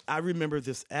 Oh, I remember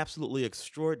this absolutely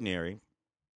extraordinary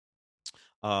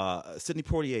Sidney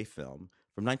Poitier film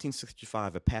from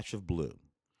 1965, A Patch of Blue.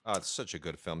 Oh, it's such a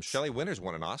good film. Shelley Winters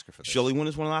won an Oscar for this. Shelley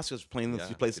Winters won an Oscar. She plays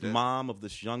she the did. mom of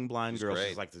this young blind girl. great.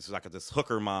 She's like this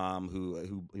hooker mom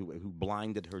who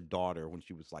blinded her daughter when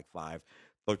she was like 5.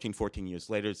 13, 14 years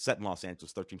later, it's set in Los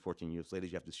Angeles. 13, 14 years later,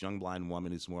 you have this young blind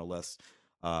woman who's more or less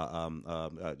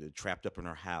trapped up in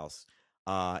her house.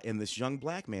 And this young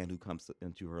black man who comes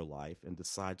into her life and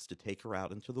decides to take her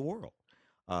out into the world.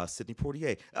 Sidney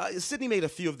Poitier. Sidney made a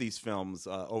few of these films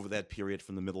over that period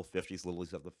from the middle 50s,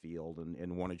 Lilies of the Field,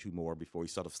 and one or two more before he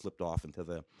sort of slipped off into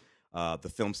the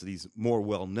films that he's more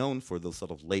well known for, those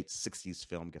sort of late 60s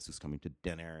film, Guess Who's Coming to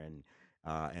Dinner,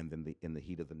 and then In the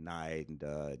Heat of the Night, and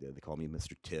They Call Me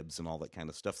Mr. Tibbs, and all that kind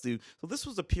of stuff. So this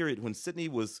was a period when Sidney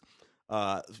was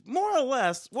more or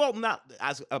less, well, not, I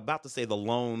was about to say the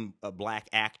lone black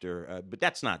actor, but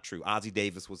that's not true. Ossie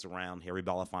Davis was around, Harry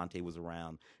Belafonte was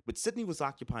around, but Sidney was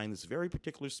occupying this very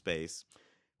particular space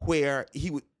where he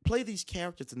would play these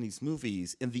characters in these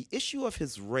movies, and the issue of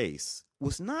his race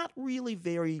was not really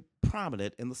very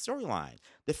prominent in the storyline.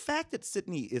 The fact that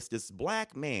Sidney is this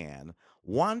black man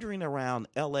wandering around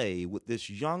L.A. with this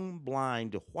young,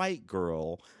 blind, white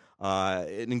girl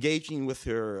and engaging with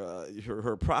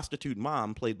her prostitute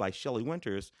mom, played by Shelley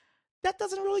Winters, that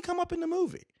doesn't really come up in the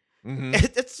movie. Mm-hmm.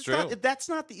 It's not, that's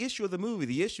not the issue of the movie.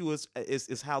 The issue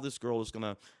is how this girl is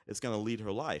gonna lead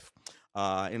her life,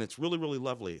 and it's really, really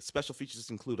lovely. Special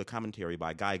features include a commentary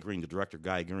by Guy Green, the director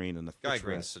Guy Green, and Guy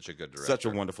Green's such a good director, such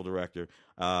a wonderful director,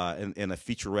 and a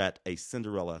featurette, A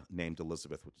Cinderella Named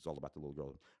Elizabeth, which is all about the little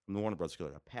girl from the Warner Brothers.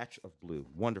 A Patch of Blue,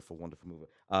 wonderful, wonderful movie.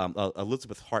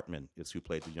 Elizabeth Hartman is who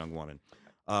played the young woman.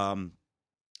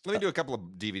 Let me do a couple of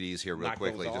DVDs here real Knock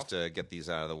quickly those just to get these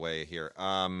out of the way here.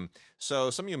 So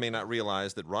some of you may not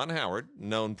realize that Ron Howard,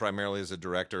 known primarily as a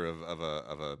director of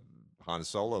a Han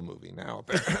Solo movie now,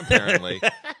 apparently.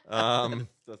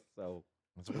 So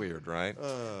It's weird, right?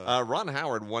 uh, Ron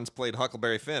Howard once played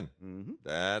Huckleberry Finn. mhm.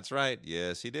 That's right.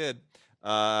 Yes, he did.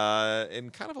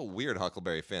 And kind of a weird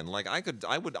Huckleberry Finn. Like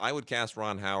I would cast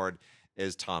Ron Howard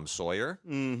as Tom Sawyer,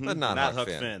 but not Huck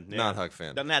Finn. Yeah. Not Huck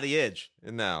Finn. Doesn't have the edge.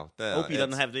 No, Hope he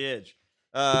doesn't have the edge.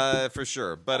 for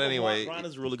sure. But anyway, Ron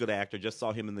is a really good actor. Just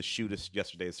saw him in The Shootist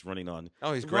yesterday. It's running on.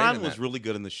 oh, he's great. Ron in was that. really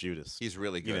good in The Shootist. He's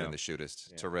really good know. in The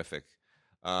Shootist. Yeah. Terrific.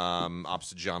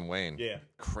 Opposite John Wayne. Yeah.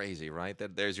 Crazy, right?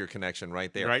 There's your connection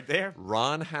right there. Right there.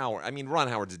 Ron Howard. I mean, Ron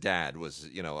Howard's dad was,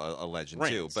 a legend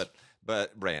too. Rance.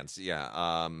 But Rance, yeah.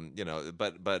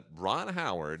 But Ron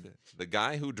Howard, the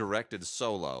guy who directed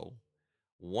Solo,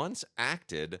 once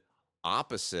acted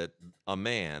opposite a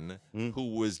man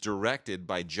who was directed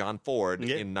by John Ford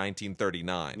Yeah. in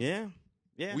 1939. Yeah.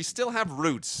 Yeah. We still have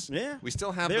roots. Yeah. We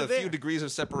still have They're the few there. degrees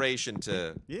of separation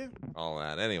to Yeah. all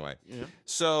that. Anyway. Yeah.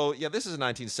 So, yeah, this is a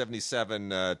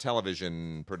 1977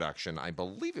 television production. I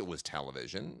believe it was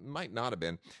television. Might not have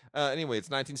been. Anyway, it's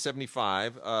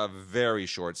 1975. Very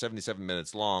short, 77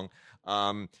 minutes long.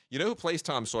 You know who plays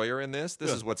Tom Sawyer in this? This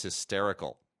Yeah. is what's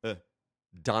hysterical. Uh.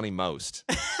 Donnie Most.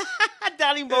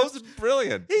 Donnie Most. It's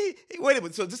brilliant. Wait a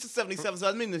minute. So this is 77. So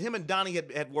I mean, him and Donnie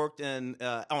had worked in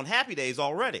on Happy Days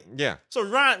already. Yeah. So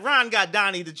Ron got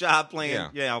Donnie the job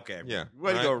playing. Yeah. Okay. Yeah.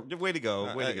 Way to Right. go. Way to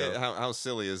go. Way to go. How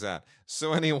silly is that?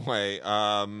 So anyway,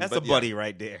 That's but a buddy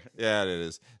right there. Yeah, it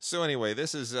is. So anyway,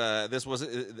 this was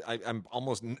I'm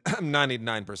almost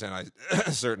 99%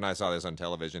 certain I saw this on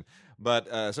television. But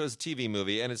so it's a TV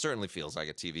movie, and it certainly feels like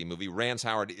a TV movie. Rance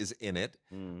Howard is in it.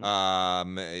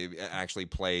 Actually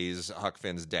plays Huck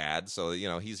Finn's dad, so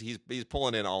he's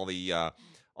pulling in all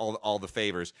the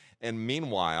favors. And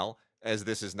meanwhile, as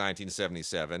this is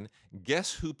 1977,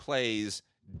 guess who plays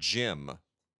Jim?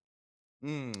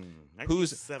 Who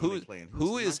is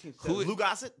Lou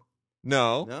Gossett?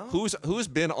 No. No? Who's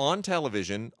been on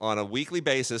television on a weekly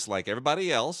basis like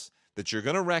everybody else that you're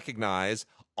going to recognize,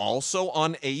 also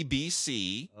on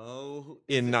ABC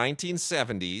in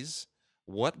 1970s?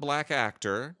 What black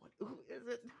actor? Who is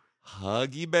it?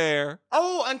 Huggy Bear.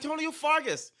 Oh, Antonio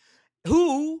Fargas,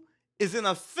 who is in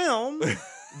a film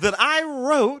that I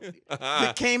wrote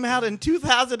that came out in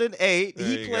 2008. There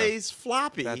He you go. plays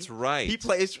Floppy. That's right. He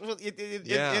plays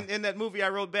Yeah. in that movie I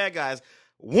wrote, Bad Guys.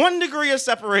 1 degree of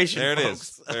separation. There it is.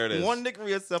 folks. There it is. 1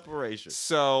 degree of separation.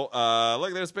 So,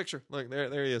 look, there's a picture. Look,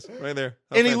 there he is, right there.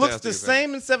 How And he looks fantastic the is that?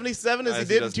 same in 77 as he As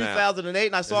he did in does now. 2008.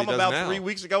 And I saw As him he does about now. 3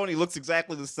 weeks ago, and he looks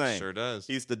exactly the same. Sure does.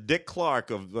 He's the Dick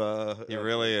Clark of He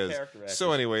really is. character actors.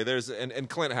 So anyway, there's and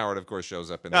Clint Howard, of course,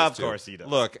 shows up in this Of too. course he does.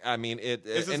 Look, I mean, Is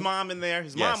his and- mom in there?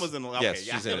 His Yes. mom was in the. Okay, Yes,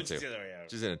 yeah, she's in it too. Yeah.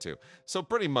 She's in it too. So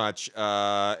pretty much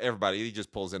everybody, he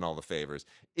just pulls in all the favors.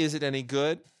 Is it any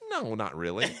good? No, not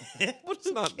really. But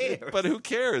It's not. But who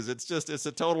cares? It's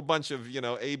a total bunch of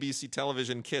ABC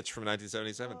television kitsch from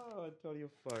 1977. Oh, Antonio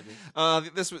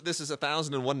Fargas. This is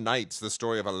 1001 Nights, the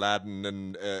story of Aladdin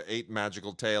and 8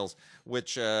 magical tales,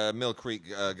 which Mill Creek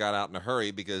got out in a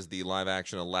hurry because the live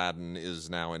action Aladdin is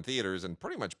now in theaters and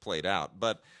pretty much played out.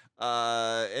 But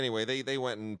anyway, they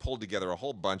went and pulled together a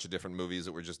whole bunch of different movies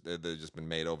that were they've just been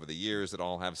made over the years that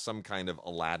all have some kind of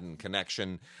Aladdin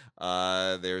connection.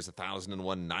 There's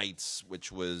 1001 Nights,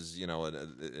 which was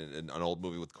an old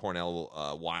movie with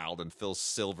Cornell Wilde and Phil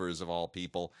Silvers of all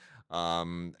people.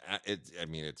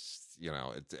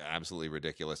 It's absolutely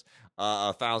ridiculous.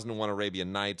 1001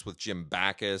 Arabian Nights with Jim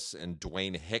Backus and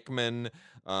Dwayne Hickman.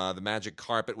 The Magic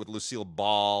Carpet with Lucille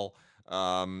Ball.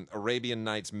 Arabian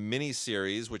Nights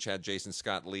miniseries, which had Jason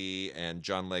Scott Lee and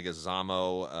John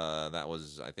Leguizamo. That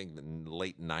was, I think, the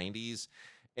late 90s.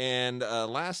 And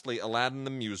lastly, Aladdin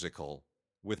the Musical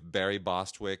with Barry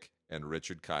Bostwick and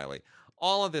Richard Kiley.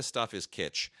 All of this stuff is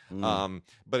kitsch,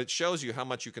 but it shows you how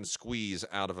much you can squeeze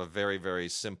out of a very, very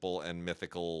simple and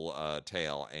mythical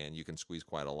tale, and you can squeeze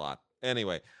quite a lot.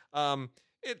 Anyway, there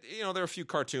are a few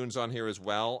cartoons on here as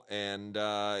well, and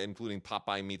including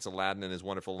Popeye Meets Aladdin and His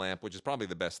Wonderful Lamp, which is probably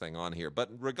the best thing on here. But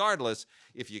regardless,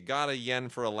 if you got a yen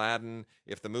for Aladdin,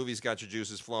 if the movie's got your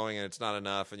juices flowing and it's not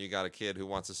enough, and you got a kid who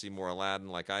wants to see more Aladdin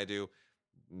like I do,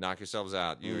 knock yourselves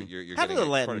out. You're How getting did it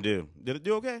Aladdin pretty- do? Did it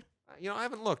do okay? I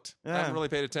haven't looked. I Yeah. haven't really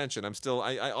paid attention. I'm still.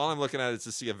 All I'm looking at is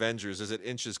to see Avengers as it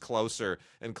inches closer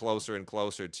and closer and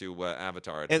closer to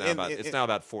Avatar. It's now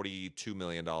about $42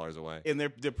 million away. And they're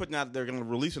putting out. They're going to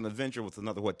release an Avenger with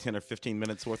another 10 or 15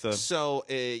 minutes worth of. So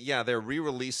they're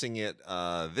re-releasing it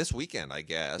this weekend, I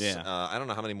guess. Yeah. I don't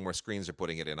know how many more screens they're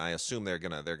putting it in. I assume they're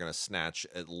gonna snatch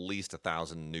at least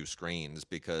 1,000 new screens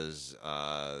because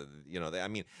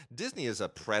Disney is a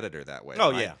predator that way.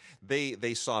 Oh, right? yeah.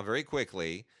 They saw very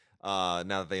quickly. Now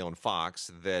that they own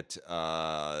Fox, that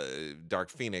Dark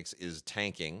Phoenix is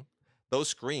tanking. Those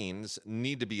screens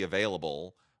need to be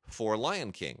available for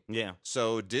Lion King. Yeah.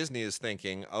 So Disney is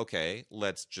thinking, okay,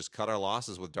 let's just cut our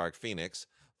losses with Dark Phoenix,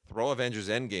 throw Avengers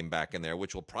Endgame back in there,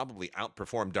 which will probably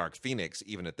outperform Dark Phoenix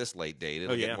even at this late date.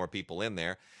 It'll get more people in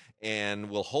there. And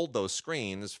we'll hold those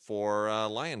screens for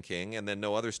Lion King, and then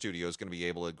no other studio is going to be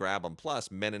able to grab them.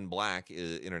 Plus, Men in Black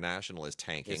International is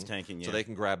tanking. It's tanking, yeah. So they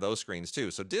can grab those screens,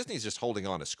 too. So Disney's just holding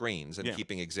on to screens and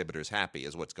keeping exhibitors happy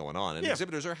is what's going on. And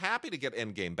exhibitors are happy to get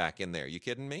Endgame back in there. You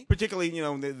kidding me? Particularly,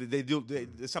 they do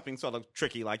something sort of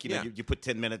tricky, like, you put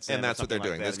 10 minutes in. And that's what they're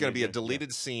doing. Like There's going to be a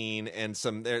deleted scene and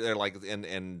some they're like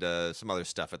and some other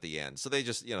stuff at the end. So they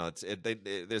just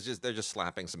they're just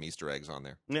slapping some Easter eggs on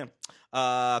there. Yeah.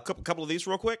 Couple of these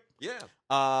real quick. Yeah.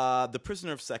 The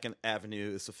Prisoner of Second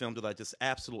Avenue is a film that I just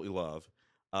absolutely love.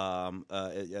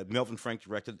 Melvin Frank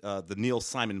directed the Neil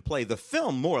Simon play. The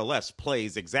film more or less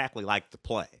plays exactly like the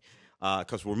play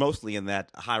because we're mostly in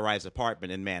that high-rise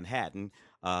apartment in Manhattan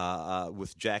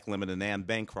with Jack Lemmon and Anne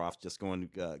Bancroft just going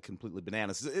completely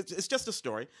bananas. It's just a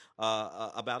story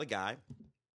about a guy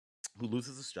who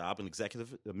loses his job, a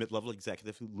mid-level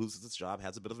executive who loses his job,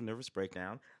 has a bit of a nervous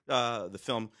breakdown. The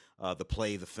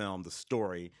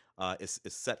story is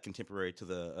set contemporary to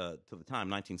the time,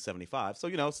 1975. So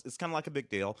it's kind of like a big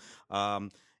deal.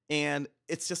 And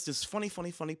it's just this funny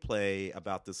play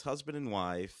about this husband and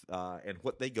wife and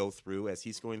what they go through as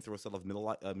he's going through a sort of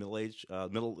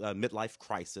midlife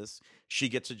crisis. She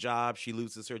gets a job, she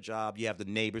loses her job. You have the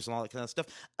neighbors and all that kind of stuff.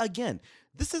 Again,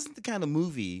 this isn't the kind of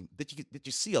movie that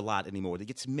you see a lot anymore, that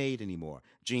gets made anymore.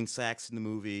 Gene Saks in the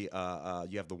movie.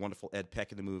 You have the wonderful Ed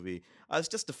Peck in the movie. It's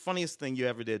just the funniest thing you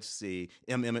ever did see.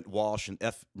 M. Emmett Walsh and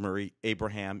F. Murray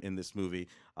Abraham in this movie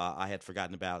I had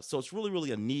forgotten about. So it's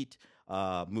really a neat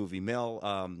movie.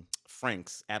 Mel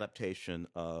Frank's adaptation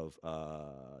of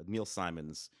Neil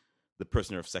Simon's The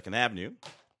Prisoner of Second Avenue.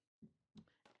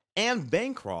 Anne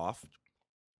Bancroft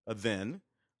then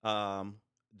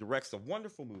directs a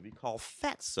wonderful movie called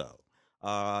Fatso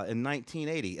in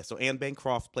 1980. So Anne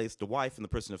Bancroft plays the wife in The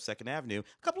Prisoner of Second Avenue.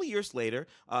 A couple of years later,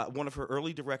 one of her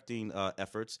early directing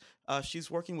efforts,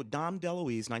 she's working with Dom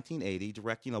DeLuise, 1980,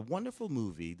 directing a wonderful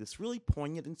movie, this really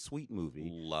poignant and sweet movie.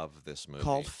 Love this movie.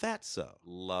 Called Fatso.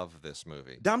 Love this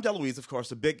movie. Dom DeLuise, of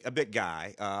course, a big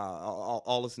guy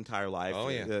all his entire life. Oh,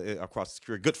 yeah. Across his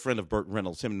career. Good friend of Burt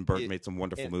Reynolds. Him and Burt made some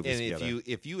wonderful movies together. And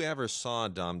if you ever saw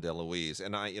Dom DeLuise,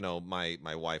 and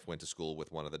my wife went to school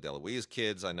with one of the DeLuise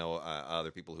kids. I know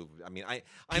other people who, I know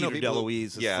Peter people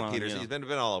DeLuise. Peter's. He's been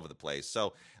all over the place.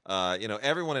 So,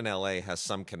 everyone in LA has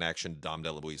some connection to Dom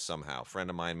DeLuise somehow. A friend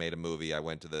of mine made a movie. I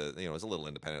went to it was a little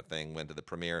independent thing. Went to the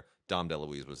premiere. Dom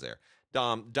DeLuise was there.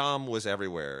 Dom was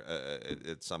everywhere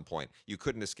at some point. You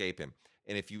couldn't escape him.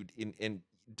 And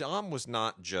Dom was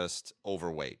not just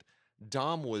overweight.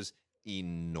 Dom was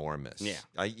enormous.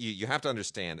 Yeah. You have to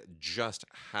understand just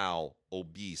how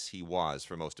obese he was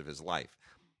for most of his life.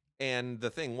 And the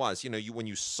thing was, when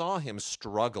you saw him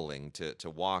struggling to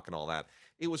walk and all that,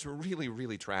 it was really,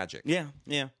 really tragic. Yeah.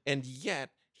 And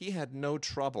yet he had no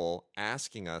trouble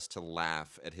asking us to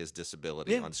laugh at his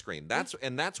disability on screen. That's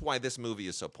why this movie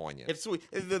is so poignant. It's sweet.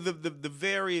 The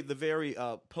very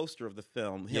poster of the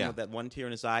film, him with that one tear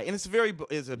in his eye, and it's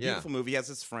a beautiful movie. He has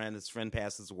his friend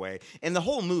passes away, and the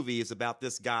whole movie is about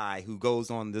this guy who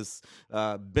goes on this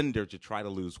bender to try to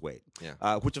lose weight.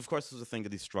 Which of course is a thing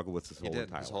that he struggled with his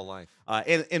whole life.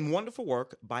 And wonderful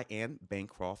work by Anne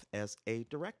Bancroft as a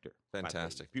director.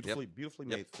 Fantastic. Beautifully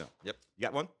made film. Yep. You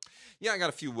got one? Yeah, I got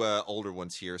a few older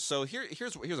ones here. So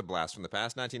here's a blast from the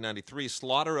past. 1993,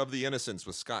 Slaughter of the Innocents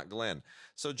with Scott Glenn.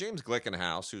 So James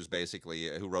Glickenhaus, who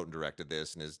wrote and directed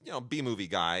this and is B-movie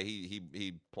guy.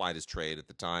 He plied his trade at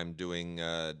the time, doing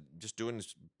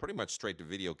pretty much straight to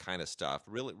video kind of stuff.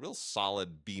 Real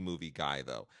solid B-movie guy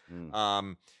though.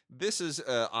 This is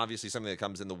obviously something that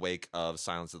comes in the wake of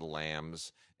Silence of the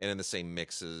Lambs. And in the same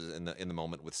mixes in the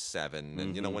moment with Seven,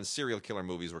 and when serial killer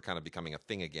movies were kind of becoming a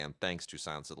thing again, thanks to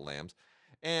Silence of the Lambs,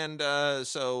 and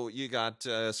so you got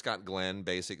Scott Glenn,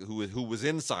 who was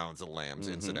in Silence of the Lambs,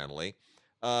 incidentally,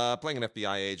 playing an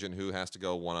FBI agent who has to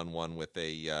go one-on-one with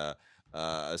a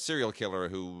a serial killer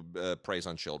who preys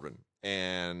on children,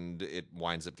 and it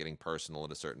winds up getting personal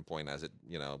at a certain point, as it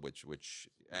which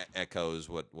echoes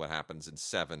what happens in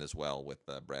Seven as well with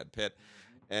Brad Pitt,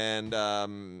 and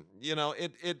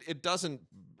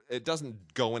it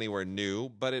doesn't go anywhere new,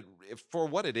 but for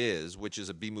what it is, which is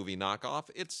a B movie knockoff,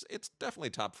 it's definitely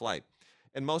top flight.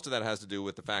 And most of that has to do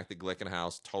with the fact that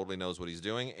Glickenhaus totally knows what he's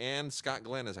doing, and Scott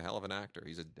Glenn is a hell of an actor.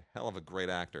 He's a hell of a great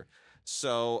actor.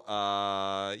 So,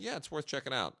 yeah, it's worth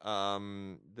checking out.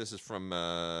 This is from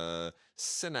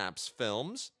Synapse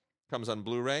Films. Comes on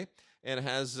Blu-ray, and it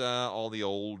has all the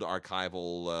old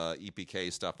archival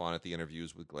EPK stuff on it, the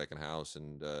interviews with Glickenhaus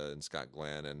and Scott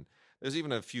Glenn, and there's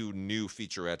even a few new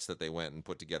featurettes that they went and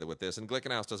put together with this. And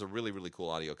Glickenhaus does a really, really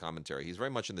cool audio commentary. He's very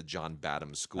much in the John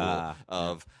Badham school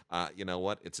of, you know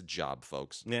what? It's a job,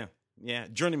 folks. Yeah, yeah.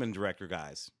 Journeyman director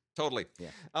guys. Totally. Yeah.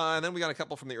 And then we got a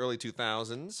couple from the early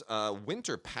 2000s.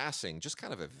 Winter Passing just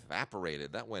kind of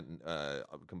evaporated. That went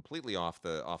completely off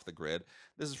the grid.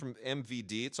 This is from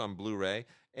MVD. It's on Blu-ray.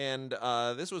 And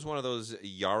this was one of those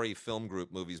Yari Film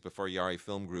Group movies before Yari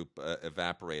Film Group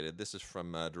evaporated. This is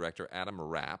from director Adam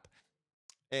Rapp.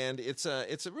 And it's a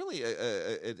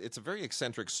very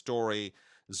eccentric story.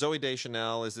 Zooey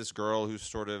Deschanel is this girl who's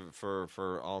sort of,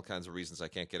 for all kinds of reasons I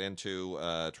can't get into,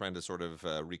 trying to sort of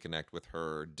reconnect with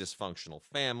her dysfunctional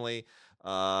family.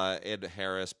 Ed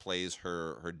Harris plays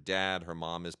her dad. Her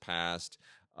mom is passed.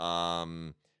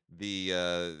 Her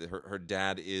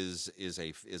dad is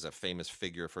a famous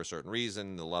figure for a certain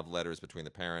reason. The love letters between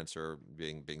the parents are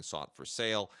being sought for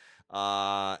sale.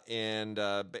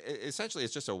 Essentially,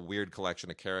 it's just a weird collection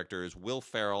of characters. Will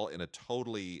Ferrell in a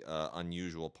totally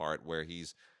unusual part where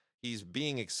he's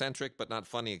being eccentric, but not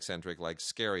funny eccentric, like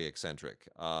scary eccentric.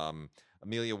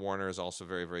 Amelia Warner is also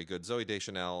very, very good. Zooey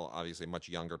Deschanel, obviously a much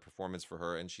younger performance for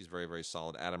her, and she's very, very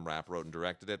solid. Adam Rapp wrote and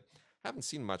directed it. Haven't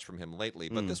seen much from him lately,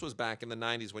 but this was back in the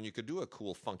 90s when you could do a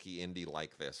cool, funky indie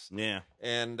like this. Yeah.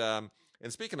 And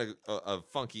speaking of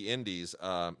funky indies,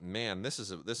 man, this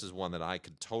is one that I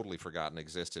could totally forgotten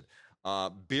existed.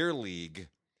 Beer League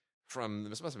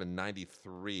this must have been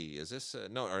 93. Is this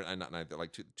no, or not 90,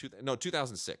 like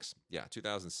 2006. Yeah,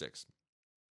 2006.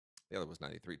 The other was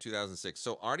 93. 2006.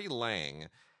 So Artie Lang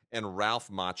and Ralph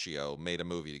Macchio made a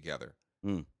movie together.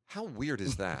 How weird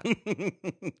is that?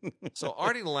 So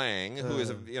Artie Lang, who is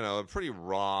a pretty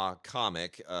raw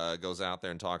comic, goes out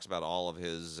there and talks about all of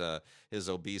his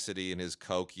obesity and his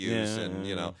coke use and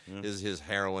his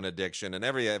heroin addiction and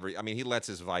every I mean, he lets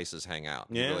his vices hang out.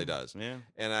 He really does. Yeah.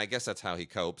 And I guess that's how he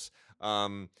copes.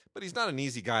 But he's not an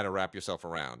easy guy to wrap yourself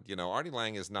around. Artie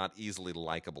Lang is not easily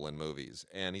likable in movies,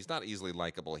 and he's not easily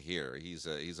likable here. He's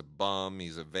a bum.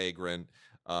 He's a vagrant.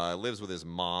 Lives with his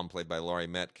mom, played by Laurie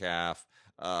Metcalf.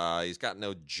 He's got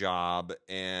no job,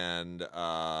 and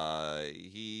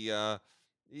he's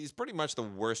pretty much the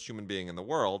worst human being in the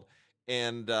world.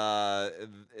 And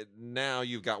now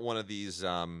you've got one of these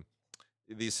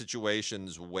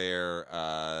situations where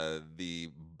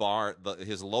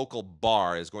his local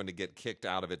bar is going to get kicked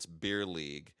out of its beer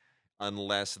league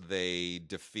unless they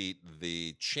defeat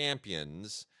the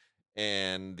champions.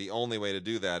 And the only way to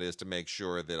do that is to make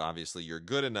sure that obviously you're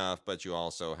good enough, but you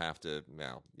also have to,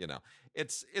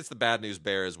 it's the Bad News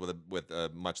Bears with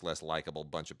a much less likable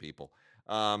bunch of people.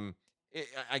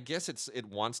 I guess it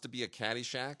wants to be a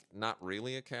Caddyshack, not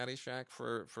really a Caddyshack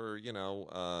for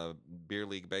beer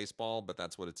league baseball, but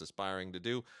that's what it's aspiring to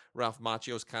do. Ralph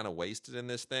Macchio's kind of wasted in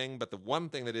this thing, but the one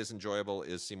thing that is enjoyable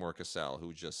is Seymour Cassel,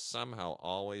 who just somehow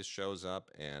always shows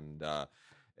up and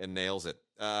nails it.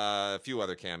 A few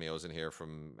other cameos in here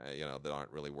from that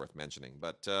aren't really worth mentioning,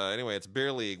 but anyway, it's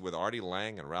Beer League with Artie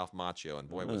Lang and Ralph Macchio, and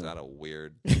boy, was that a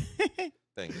weird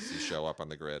thing to see show up on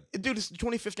the grid. Dude, it's the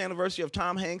 25th anniversary of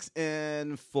Tom Hanks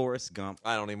and Forrest Gump.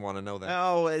 I don't even want to know that.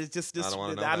 Oh, it's just this.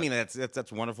 I mean,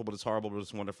 that's wonderful, but it's horrible, but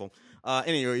it's wonderful.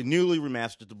 Anyway, newly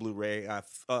remastered to Blu-ray.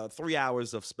 3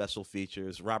 hours of special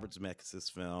features. Robert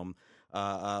Zemeckis' film.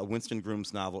 Winston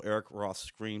Groom's novel. Eric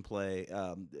Roth's screenplay.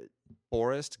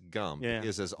 Forrest Gump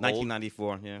is as old.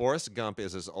 1994. Yeah. Forrest Gump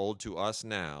is as old to us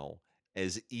now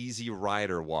as Easy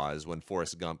Rider was when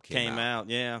Forrest Gump came out.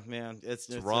 Yeah, man. It's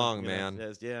wrong, man.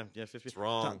 It's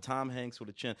wrong. Tom Hanks with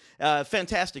a chin.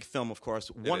 Fantastic film, of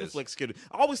course. Wonderful executed.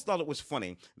 I always thought it was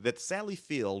funny that Sally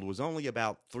Field was only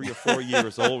about 3 or 4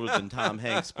 years older than Tom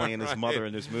Hanks playing his mother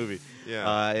in this movie.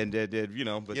 Yeah.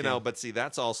 But see,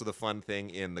 that's also the fun thing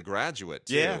in The Graduate,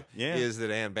 too. Yeah. Is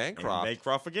that Anne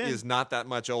Bancroft again is not that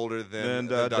much older than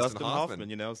Dustin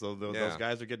Hoffman. So those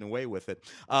guys are getting away with it.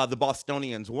 The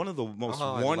Bostonians, one of the most Oh, I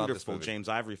love this wonderful movie. James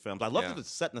Ivory films. I love Yeah. that it's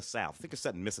set in the South. I think it's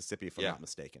set in Mississippi, if I'm Yeah. not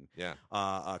mistaken. Yeah.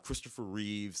 Christopher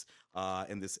Reeves,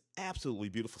 and this absolutely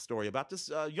beautiful story about this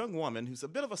young woman who's a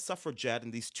bit of a suffragette,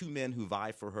 and these two men who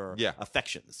vie for her Yeah.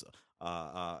 affections.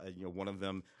 One of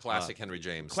them Classic Henry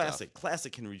James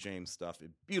classic Henry James stuff. A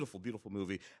beautiful, beautiful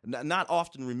movie. Not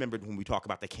often remembered when we talk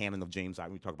about the canon of James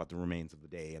Ivory. We talk about The Remains of the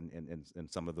Day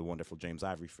and some of the wonderful James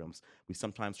Ivory films. We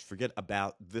sometimes forget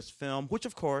about this film, which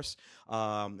of course,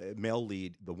 male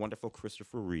lead, the wonderful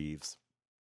Christopher Reeves,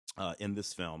 in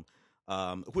this film.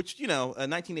 Which, in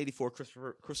 1984,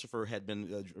 Christopher had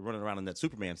been running around in that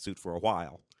Superman suit for a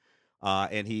while.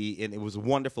 And it was a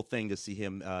wonderful thing to see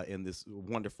him in this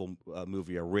wonderful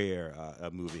movie, a rare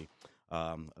movie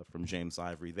from James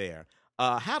Ivory there.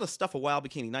 How to Stuff a Wild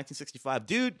Bikini, 1965.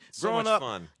 Dude, growing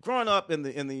up in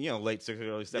the late 60s,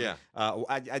 early 70s.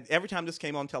 Yeah. Every time this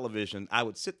came on television, I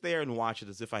would sit there and watch it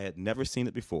as if I had never seen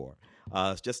it before.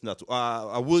 It's just nuts.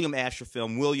 A William Asher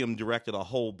film. William directed a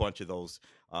whole bunch of those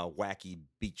wacky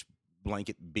beach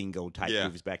blanket bingo type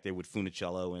movies back there with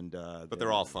Funicello but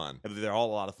they're all fun. They're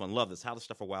all a lot of fun. Love this. How to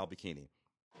Stuff a Wild Bikini.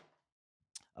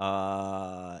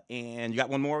 And you got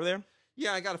one more over there?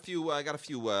 Yeah, I got a few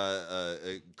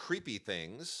creepy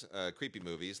things, creepy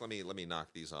movies. Let me knock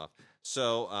these off.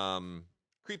 So,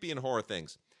 creepy and horror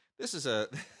things. This is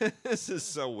this is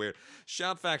so weird.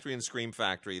 Shout Factory and Scream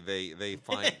Factory. They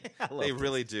find they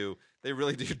really do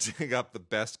dig up the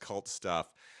best cult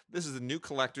stuff. This is the new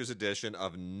collector's edition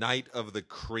of Night of the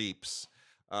Creeps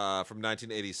from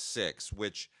 1986,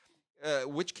 which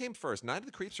came first, Night of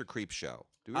the Creeps or Creep Show?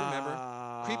 Do we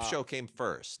remember? Creep Show came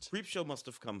first. Creep Show must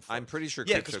have come first. I'm pretty sure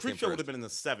Creep Show came would first. have been in the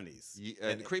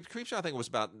 70s. Creep Show, I think, was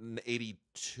about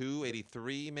 82,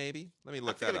 83, maybe. Let me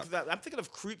look that up. I'm thinking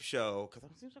of Creep Show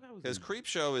because Creep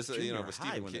Show is junior with high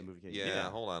Stephen when King. that movie came. Yeah,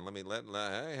 hold on.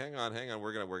 Hey, hang on.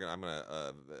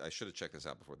 I should have checked this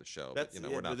out before the show. But,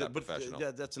 we're not that professional.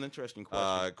 That's an interesting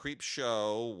question. Creep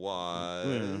Show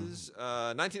was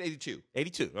 1982.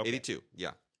 82. Okay. 82. Yeah.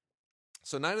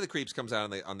 So Night of the Creeps comes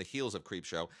out on the heels of Creep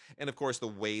Show, and of course the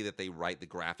way that they write the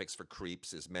graphics for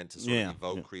Creeps is meant to sort of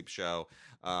evoke Creep Show.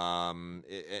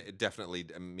 It definitely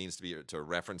means to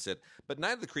reference it. But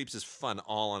Night of the Creeps is fun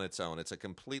all on its own. It's a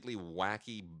completely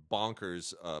wacky,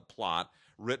 bonkers plot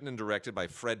written and directed by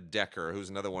Fred Decker, who's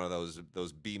another one of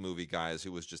those B-movie guys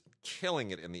who was just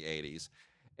killing it in the 80s.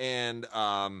 And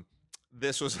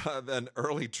this was an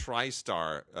early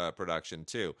TriStar production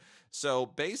too. So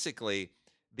basically,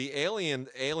 the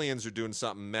aliens are doing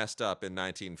something messed up in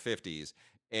 1950s,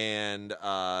 and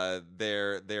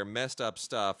their messed up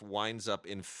stuff winds up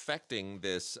infecting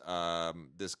this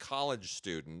college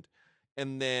student.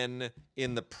 And then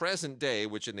in the present day,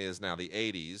 which it is now the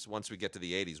 80s, once we get to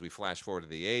the 80s, we flash forward to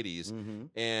the 80s,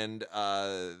 and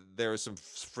there are some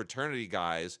fraternity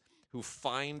guys who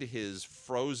find his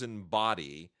frozen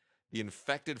body, the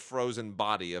infected frozen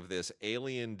body of this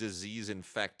alien disease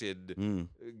infected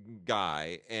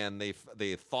guy, and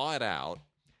they thaw it out,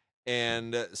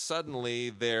 and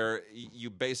suddenly you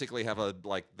basically have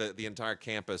the entire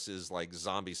campus is like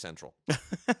zombie central.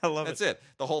 I love That's it.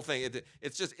 The whole thing.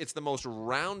 It's the most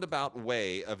roundabout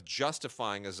way of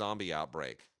justifying a zombie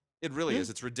outbreak. It really is.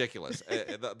 It's ridiculous.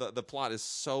 The plot is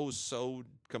so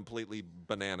completely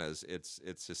bananas.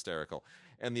 It's hysterical.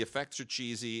 And the effects are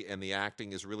cheesy, and the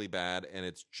acting is really bad, and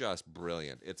it's just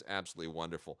brilliant. It's absolutely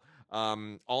wonderful.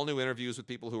 All new interviews with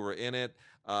people who were in it.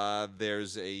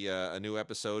 There's a new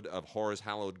episode of Horror's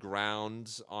Hallowed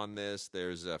Grounds on this.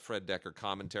 There's a Fred Decker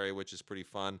commentary, which is pretty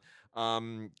fun.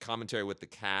 Commentary with the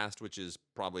cast, which is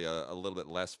probably a little bit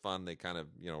less fun. They kind of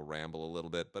ramble a little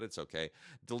bit, but it's okay.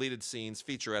 Deleted scenes,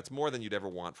 featurettes, more than you'd ever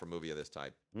want for a movie of this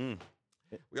type.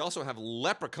 We also have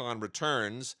Leprechaun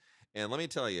Returns. And let me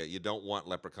tell you, you don't want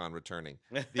Leprechaun returning.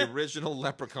 The original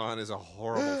Leprechaun is a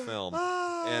horrible film,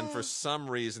 and for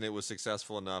some reason, it was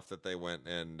successful enough that they went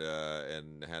and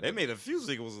had. They made a few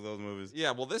sequels of those movies.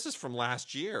 Yeah, well, this is from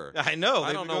last year. I know.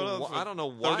 I don't know. I don't know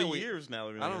why 30 years now.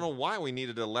 I don't know why we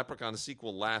needed a Leprechaun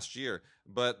sequel last year,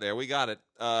 but there we got it.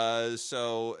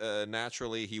 So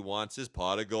naturally, he wants his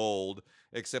pot of gold,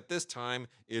 except this time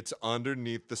it's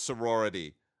underneath the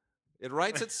sorority. It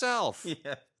writes itself.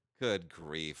 Yeah. Good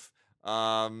grief.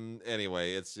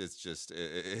 Anyway, it's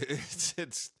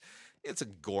a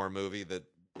gore movie that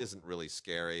isn't really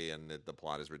scary, and the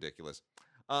plot is ridiculous.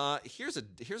 Here's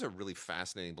a really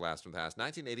fascinating blast from the past.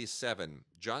 1987,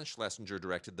 John Schlesinger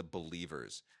directed The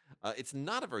Believers. It's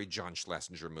not a very John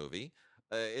Schlesinger movie.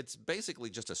 It's basically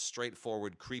just a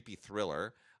straightforward, creepy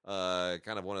thriller.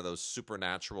 Kind of one of those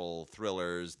supernatural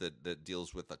thrillers that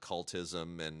deals with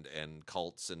occultism and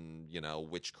cults and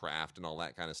witchcraft and all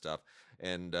that kind of stuff.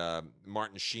 And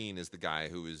Martin Sheen is the guy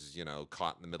who is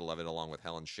caught in the middle of it along with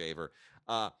Helen Shaver.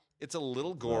 It's a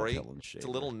little Love gory. Helen It's a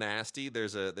little Shaver. nasty.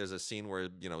 There's a scene where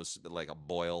like a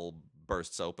boil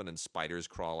bursts open and spiders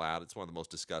crawl out. It's one of the most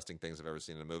disgusting things I've ever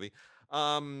seen in a movie.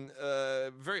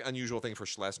 Very unusual thing for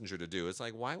Schlesinger to do. It's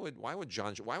like why would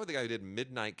the guy who did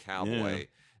Midnight Yeah. Cowboy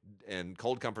and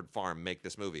Cold Comfort Farm make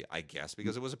this movie? I guess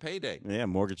because it was a payday. Yeah,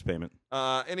 mortgage payment.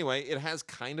 Anyway, it has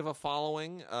kind of a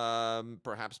following,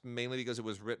 perhaps mainly because it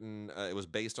was written. It was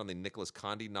based on the Nicholas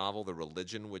Conde novel, *The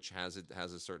Religion*, which has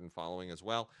a certain following as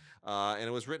well. And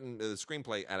it was written. The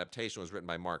screenplay adaptation was written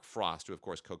by Mark Frost, who of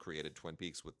course co-created *Twin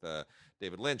Peaks* with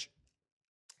David Lynch.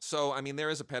 So I mean, there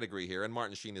is a pedigree here, and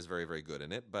Martin Sheen is very, very good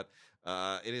in it. But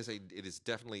it is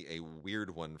definitely a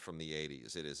weird one from the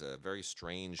 '80s. It is a very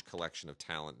strange collection of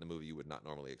talent in a movie you would not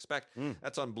normally expect.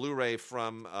 That's on Blu-ray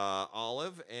from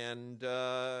Olive, and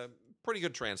pretty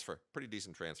good transfer, pretty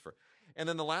decent transfer. And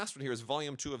then the last one here is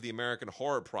Volume 2 of the American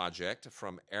Horror Project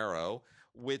from Arrow,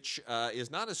 which is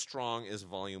not as strong as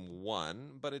Volume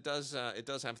 1, but it does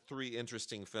have three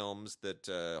interesting films that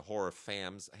horror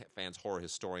fans, horror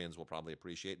historians will probably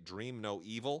appreciate. Dream No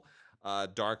Evil,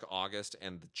 Dark August,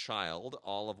 and The Child,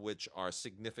 all of which are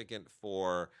significant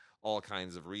for all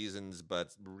kinds of reasons,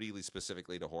 but really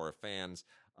specifically to horror fans.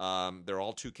 They're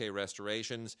all 2K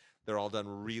restorations. They're all done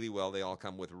really well. They all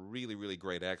come with really, really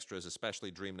great extras,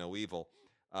 especially Dream No Evil,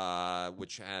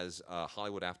 which has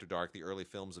Hollywood After Dark, the early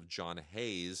films of John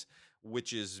Hayes,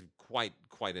 which is quite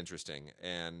interesting,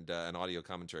 and an audio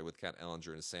commentary with Kat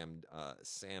Ellinger and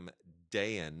Sam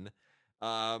Dayan.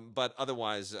 But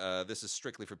otherwise, this is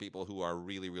strictly for people who are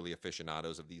really, really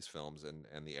aficionados of these films and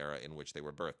the era in which they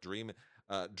were birthed.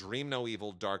 Dream No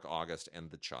Evil, Dark August,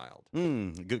 and The Child.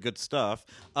 Good stuff.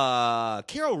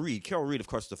 Carol Reed, of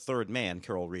course, the third man,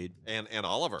 Carol Reed. And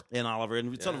Oliver. And Oliver,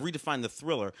 and sort of redefined the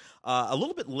thriller. A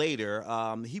little bit later,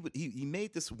 he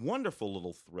made this wonderful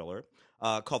little thriller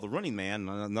called The Running Man.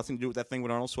 Nothing to do with that thing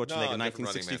with Arnold Schwarzenegger in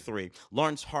 1963.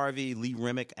 Lawrence Harvey, Lee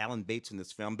Remick, Alan Bates in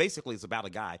this film. Basically, it's about a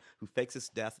guy who fakes his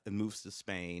death and moves to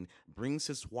Spain, brings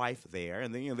his wife there,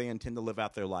 and then they intend to live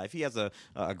out their life. He has a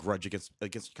grudge against the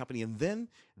company, and then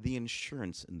the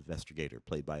insurance investigator,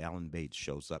 played by Alan Bates,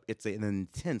 shows up. It's an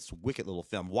intense, wicked little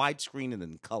film, widescreen and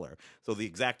in color. So the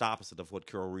exact opposite of what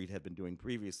Carol Reed had been doing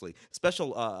previously.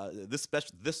 This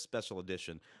special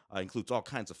edition includes all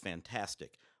kinds of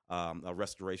fantastic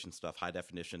restoration stuff, high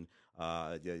definition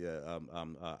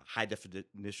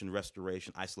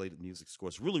restoration, isolated music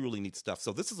scores, really, really neat stuff.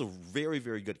 So this is a very,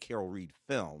 very good Carol Reed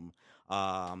film.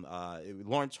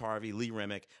 Lawrence Harvey, Lee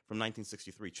Remick from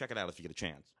 1963. Check it out if you get a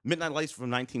chance. Midnight Lights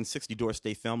from 1960, Doris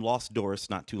Day film. Lost Doris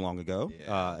not too long ago.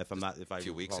 A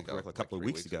few weeks ago, a couple of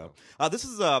weeks ago. ago. This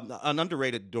is an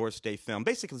underrated Doris Day film.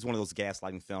 Basically, it's one of those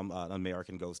gaslighting film. An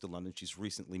American goes to London. She's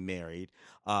recently married.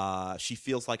 She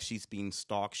feels like she's being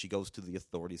stalked. She goes to the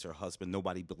authorities. Her husband,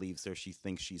 nobody believes her. She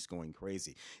thinks she's going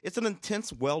crazy. It's an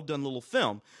intense, well-done little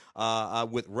film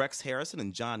with Rex Harrison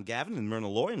and John Gavin and Myrna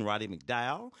Loy and Roddy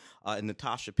McDowall and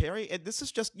Natasha Perry. And this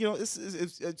is just,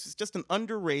 it's just an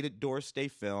underrated Doris Day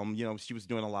film. She was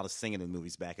doing a lot of singing in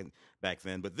movies back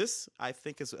then. But this, I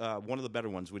think, is one of the better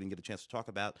ones we didn't get a chance to talk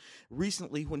about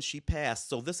recently when she passed.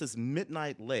 So this is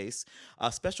Midnight Lace.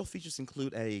 Special features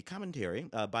include a commentary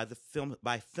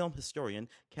by film historian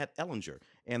Kat Ellinger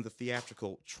and the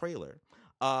theatrical trailer.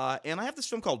 And I have this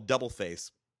film called Double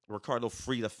Face, Ricardo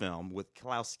Frida film with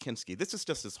Klaus Kinski. This is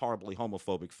just this horribly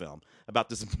homophobic film about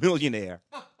this millionaire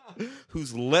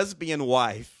whose lesbian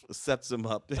wife sets him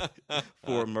up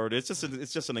for murder. It's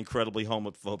just an incredibly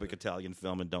homophobic Italian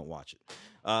film, and don't watch it.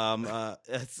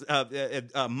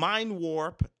 Mind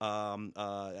Warp.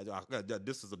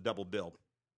 This is a double bill,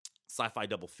 sci-fi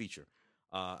double feature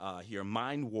here.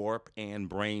 Mind Warp and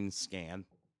Brain Scan,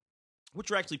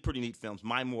 which are actually pretty neat films.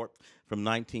 Mind Warp from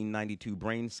 1992,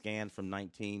 Brain Scan from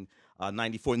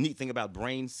 1994. Neat thing about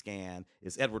Brain Scan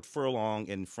is Edward Furlong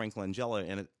and Frank Langella,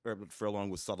 and Edward Furlong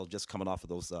was sort of just coming off of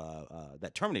those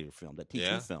that Terminator film, that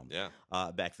T2 film,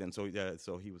 back then. So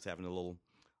he was having a little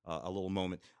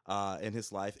moment in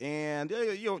his life, and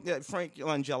Frank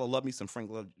Langella, love me some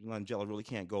Frank Langella, really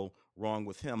can't go wrong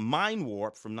with him. Mind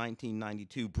Warp from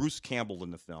 1992, Bruce Campbell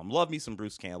in the film, love me some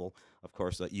Bruce Campbell, of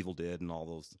course, Evil Dead and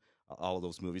all of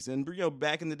those movies. And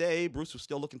back in the day, Bruce was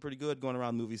still looking pretty good, going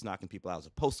around movies knocking people out. It was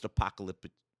a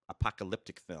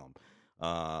post-apocalyptic film.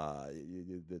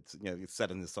 It's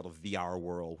set in this sort of VR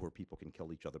world where people can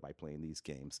kill each other by playing these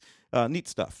games. Neat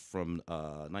stuff from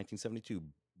 1972.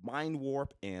 Mind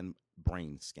Warp and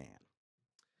Brain Scan.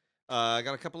 I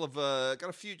got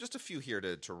just a few here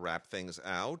to wrap things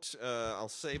out. I'll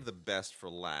save the best for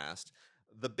last.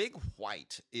 The Big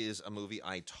White is a movie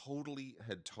I had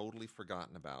totally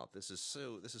forgotten about. This is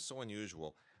so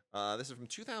unusual. This is from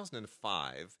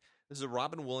 2005. This is a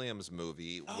Robin Williams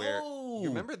movie where you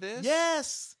remember this?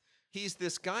 Yes. He's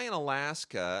this guy in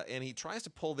Alaska, and he tries to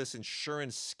pull this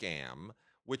insurance scam,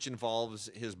 which involves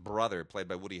his brother, played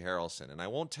by Woody Harrelson. And I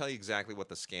won't tell you exactly what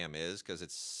the scam is because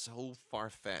it's so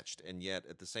far-fetched, and yet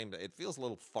at the same time, it feels a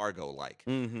little Fargo-like.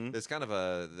 Mm-hmm. There's kind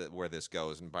of where this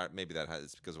goes, and maybe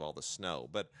it's because of all the snow.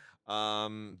 But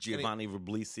Giovanni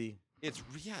Ribisi. It's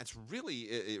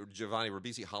really Giovanni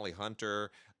Ribisi, Holly Hunter,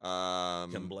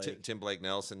 Tim Blake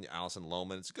Nelson, Alison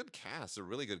Lohman. It's a good cast. It's a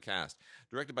really good cast.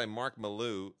 Directed by Mark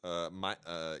Malou.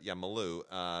 Malou.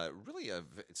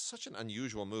 It's such an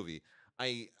unusual movie.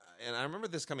 I remember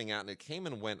this coming out, and it came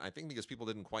and went. I think because people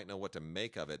didn't quite know what to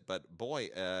make of it. But boy,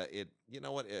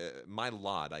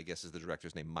 Mylod, I guess is the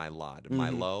director's name. Mylod,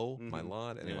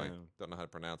 Mylod. Anyway, don't know how to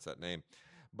pronounce that name,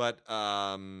 but.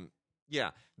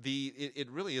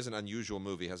 It really is an unusual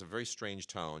movie. It has a very strange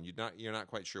tone. You're not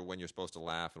quite sure when you're supposed to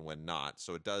laugh and when not.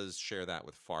 So it does share that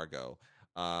with Fargo.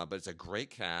 But it's a great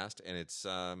cast, and it's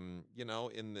in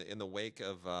the wake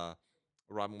of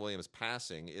Robin Williams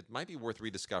passing, it might be worth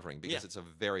rediscovering because it's a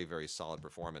very, very solid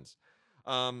performance.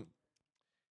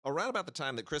 Around about the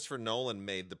time that Christopher Nolan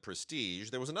made The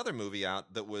Prestige, there was another movie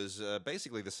out that was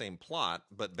basically the same plot,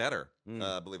 but better,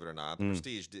 believe it or not. The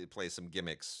Prestige did play some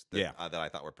gimmicks that I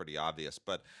thought were pretty obvious.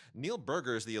 But Neil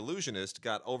Burger's The Illusionist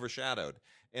got overshadowed,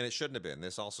 and it shouldn't have been.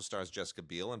 This also stars Jessica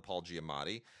Biel and Paul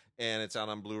Giamatti, and it's out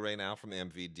on Blu-ray now from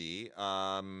MVD.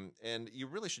 And you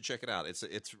really should check it out.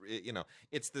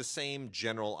 It's the same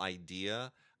general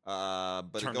idea.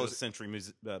 But Turn of the century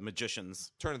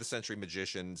magicians. Turn of the century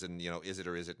magicians, and is it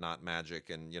or is it not magic,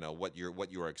 and what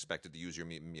you are expected to use your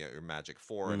magic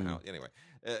for, and how. Anyway,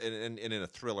 and in a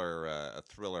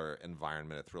thriller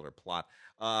environment, a thriller plot.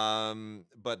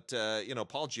 But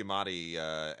Paul Giamatti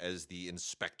as the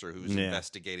inspector who's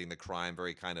investigating the crime,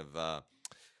 very kind of.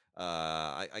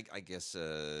 I guess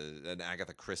an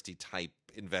Agatha Christie type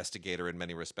investigator in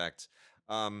many respects.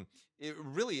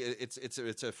 It's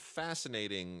a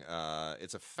fascinating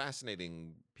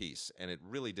piece, and it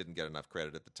really didn't get enough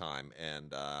credit at the time,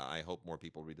 and I hope more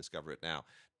people rediscover it now.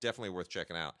 Definitely worth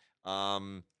checking out.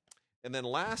 And then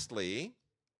lastly,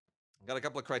 got a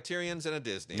couple of Criterions and a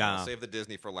Disney. I'll save the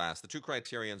Disney for last. The two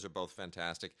Criterions are both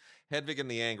fantastic. Hedwig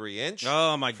and the Angry Inch.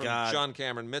 Oh, my from God. John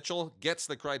Cameron Mitchell gets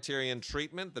the Criterion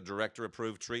treatment, the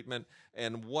director-approved treatment,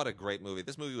 and what a great movie.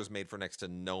 This movie was made for next to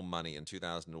no money in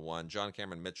 2001. John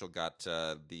Cameron Mitchell got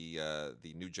the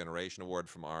New Generation Award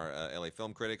from our LA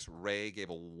Film Critics. Ray gave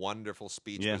a wonderful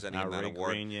speech presenting him that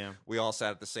award. Green, We all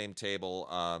sat at the same table.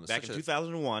 Back in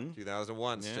 2001.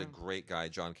 2001. Such a great guy,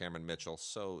 John Cameron Mitchell.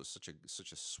 Such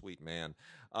a sweet man.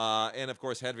 And of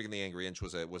course, Hedwig and the Angry Inch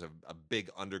was a big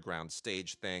underground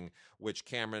stage thing, which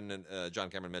John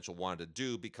Cameron Mitchell wanted to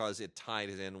do because it tied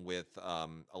it in with a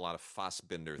lot of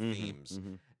Fassbinder themes,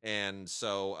 and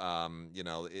so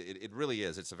it really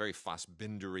is. It's a very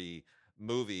Fassbinder-y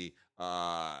movie.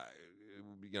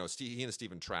 He and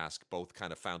Stephen Trask both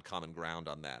kind of found common ground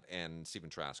on that, and Stephen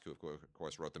Trask, who of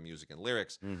course wrote the music and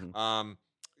lyrics.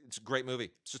 It's a great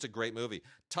movie. It's just a great movie.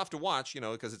 Tough to watch,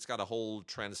 because it's got a whole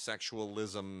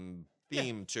transsexualism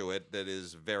theme to it that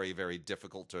is very, very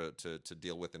difficult to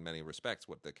deal with in many respects,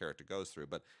 what the character goes through.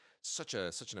 But such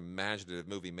an imaginative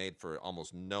movie made for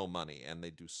almost no money, and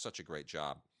they do such a great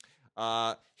job.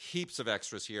 Heaps of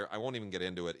extras here. I won't even get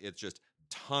into it. It's just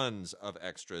tons of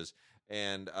extras.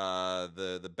 And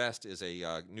the best is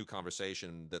a new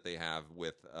conversation that they have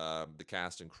with the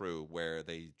cast and crew, where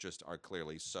they just are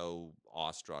clearly so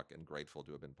awestruck and grateful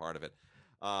to have been part of it.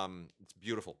 It's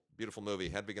beautiful, beautiful movie,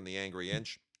 Hedwig and the Angry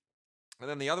Inch. And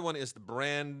then the other one is the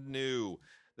brand new.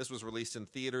 This was released in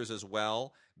theaters as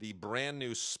well. The brand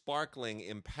new, sparkling,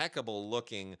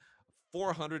 impeccable-looking,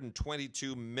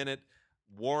 422-minute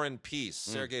War and Peace,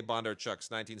 Sergei Bondarchuk's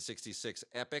 1966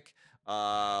 epic,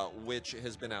 which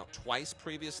has been out twice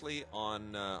previously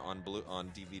on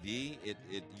DVD.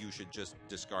 You should just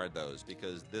discard those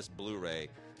because this Blu-ray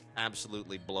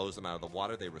absolutely blows them out of the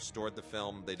water. They restored the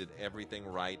film. They did everything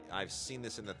right. I've seen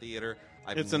this in the theater.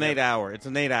 It's an 8 hour. It's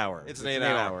an 8 hour. It's an 8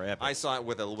 hour epic. I saw it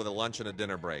with a lunch and a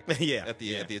dinner break. At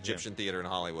the Egyptian Theater in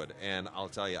Hollywood, and I'll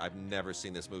tell you, I've never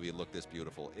seen this movie look this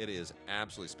beautiful. It is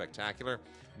absolutely spectacular.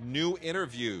 New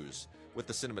interviews with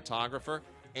the cinematographer,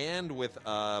 and with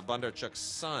Bondarchuk's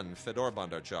son, Fedor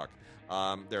Bondarchuk.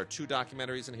 There are 2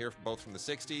 documentaries in here, both from the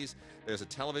 60s. There's a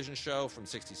television show from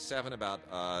 67 about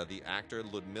the actor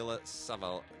Ludmila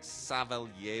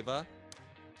Savelyeva.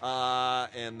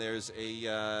 And there's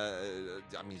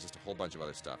just a whole bunch of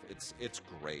other stuff. It's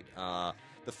great.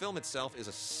 The film itself is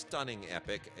a stunning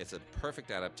epic. It's a perfect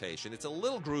adaptation. It's a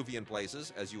little groovy in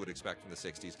places, as you would expect from the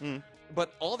 60s.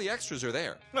 But all the extras are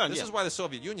there. Well, this is why the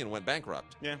Soviet Union went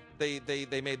bankrupt. Yeah.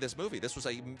 They made this movie. This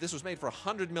was made for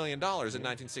 $100 million in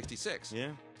 1966. Yeah.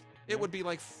 It would be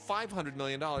like $500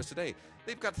 million today.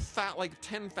 They've got like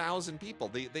 10,000 people.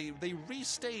 They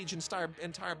restage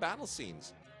entire battle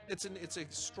scenes. It's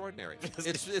extraordinary.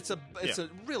 It's a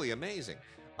really amazing.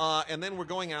 And then we're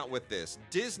going out with this.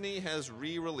 Disney has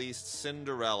re-released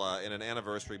Cinderella in an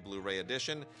anniversary Blu-ray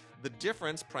edition. The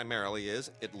difference primarily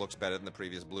is it looks better than the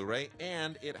previous Blu-ray,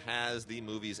 and it has the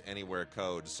Movies Anywhere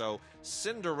code. So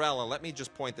Cinderella, let me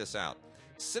just point this out.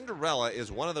 Cinderella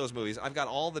is one of those movies. I've got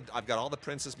all the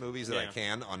princess movies that I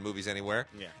can on Movies Anywhere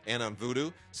and on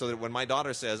Vudu, so that when my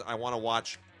daughter says I want to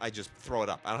watch, I just throw it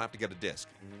up. I don't have to get a disc.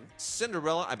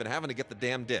 Cinderella, I've been having to get the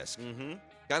damn disc.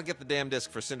 Got to get the damn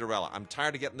disc for Cinderella. I'm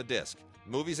tired of getting the disc.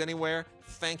 Movies Anywhere,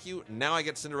 thank you. Now I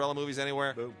get Cinderella Movies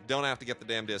Anywhere. Boom. Don't have to get the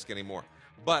damn disc anymore.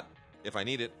 But if I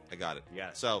need it, I got it.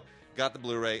 Yes. So got the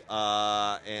Blu-ray,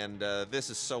 and this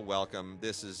is so welcome.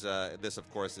 This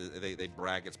of course they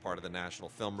brag it's part of the National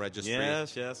Film Registry.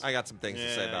 Yes. I got some things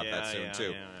to say about that soon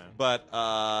too. But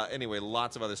anyway,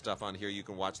 lots of other stuff on here. You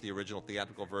can watch the original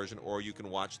theatrical version, or you can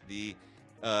watch the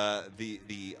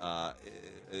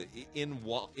in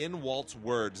Walt's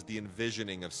words, the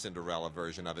envisioning of Cinderella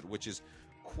version of it, which is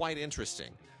quite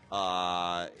interesting.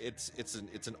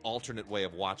 It's an alternate way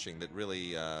of watching that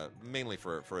really mainly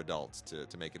for adults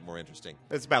to make it more interesting.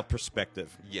 It's about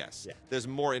perspective. Yes. Yeah. There's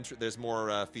more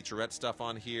featurette stuff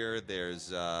on here.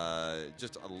 There's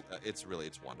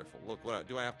it's wonderful. Look, what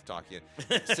do I have to talk to you?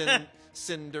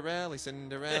 Cinderella.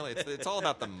 It's all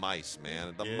about the mice,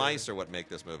 man. The mice are what make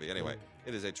this movie. Anyway,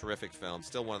 it is a terrific film.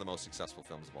 Still one of the most successful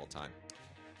films of all time.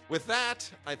 With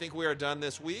that, I think we are done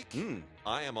this week.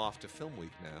 I am off to Film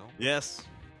Week now. Yes.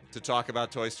 To talk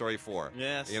about Toy Story 4.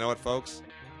 Yes. You know what, folks?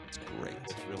 It's great.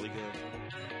 It's really good.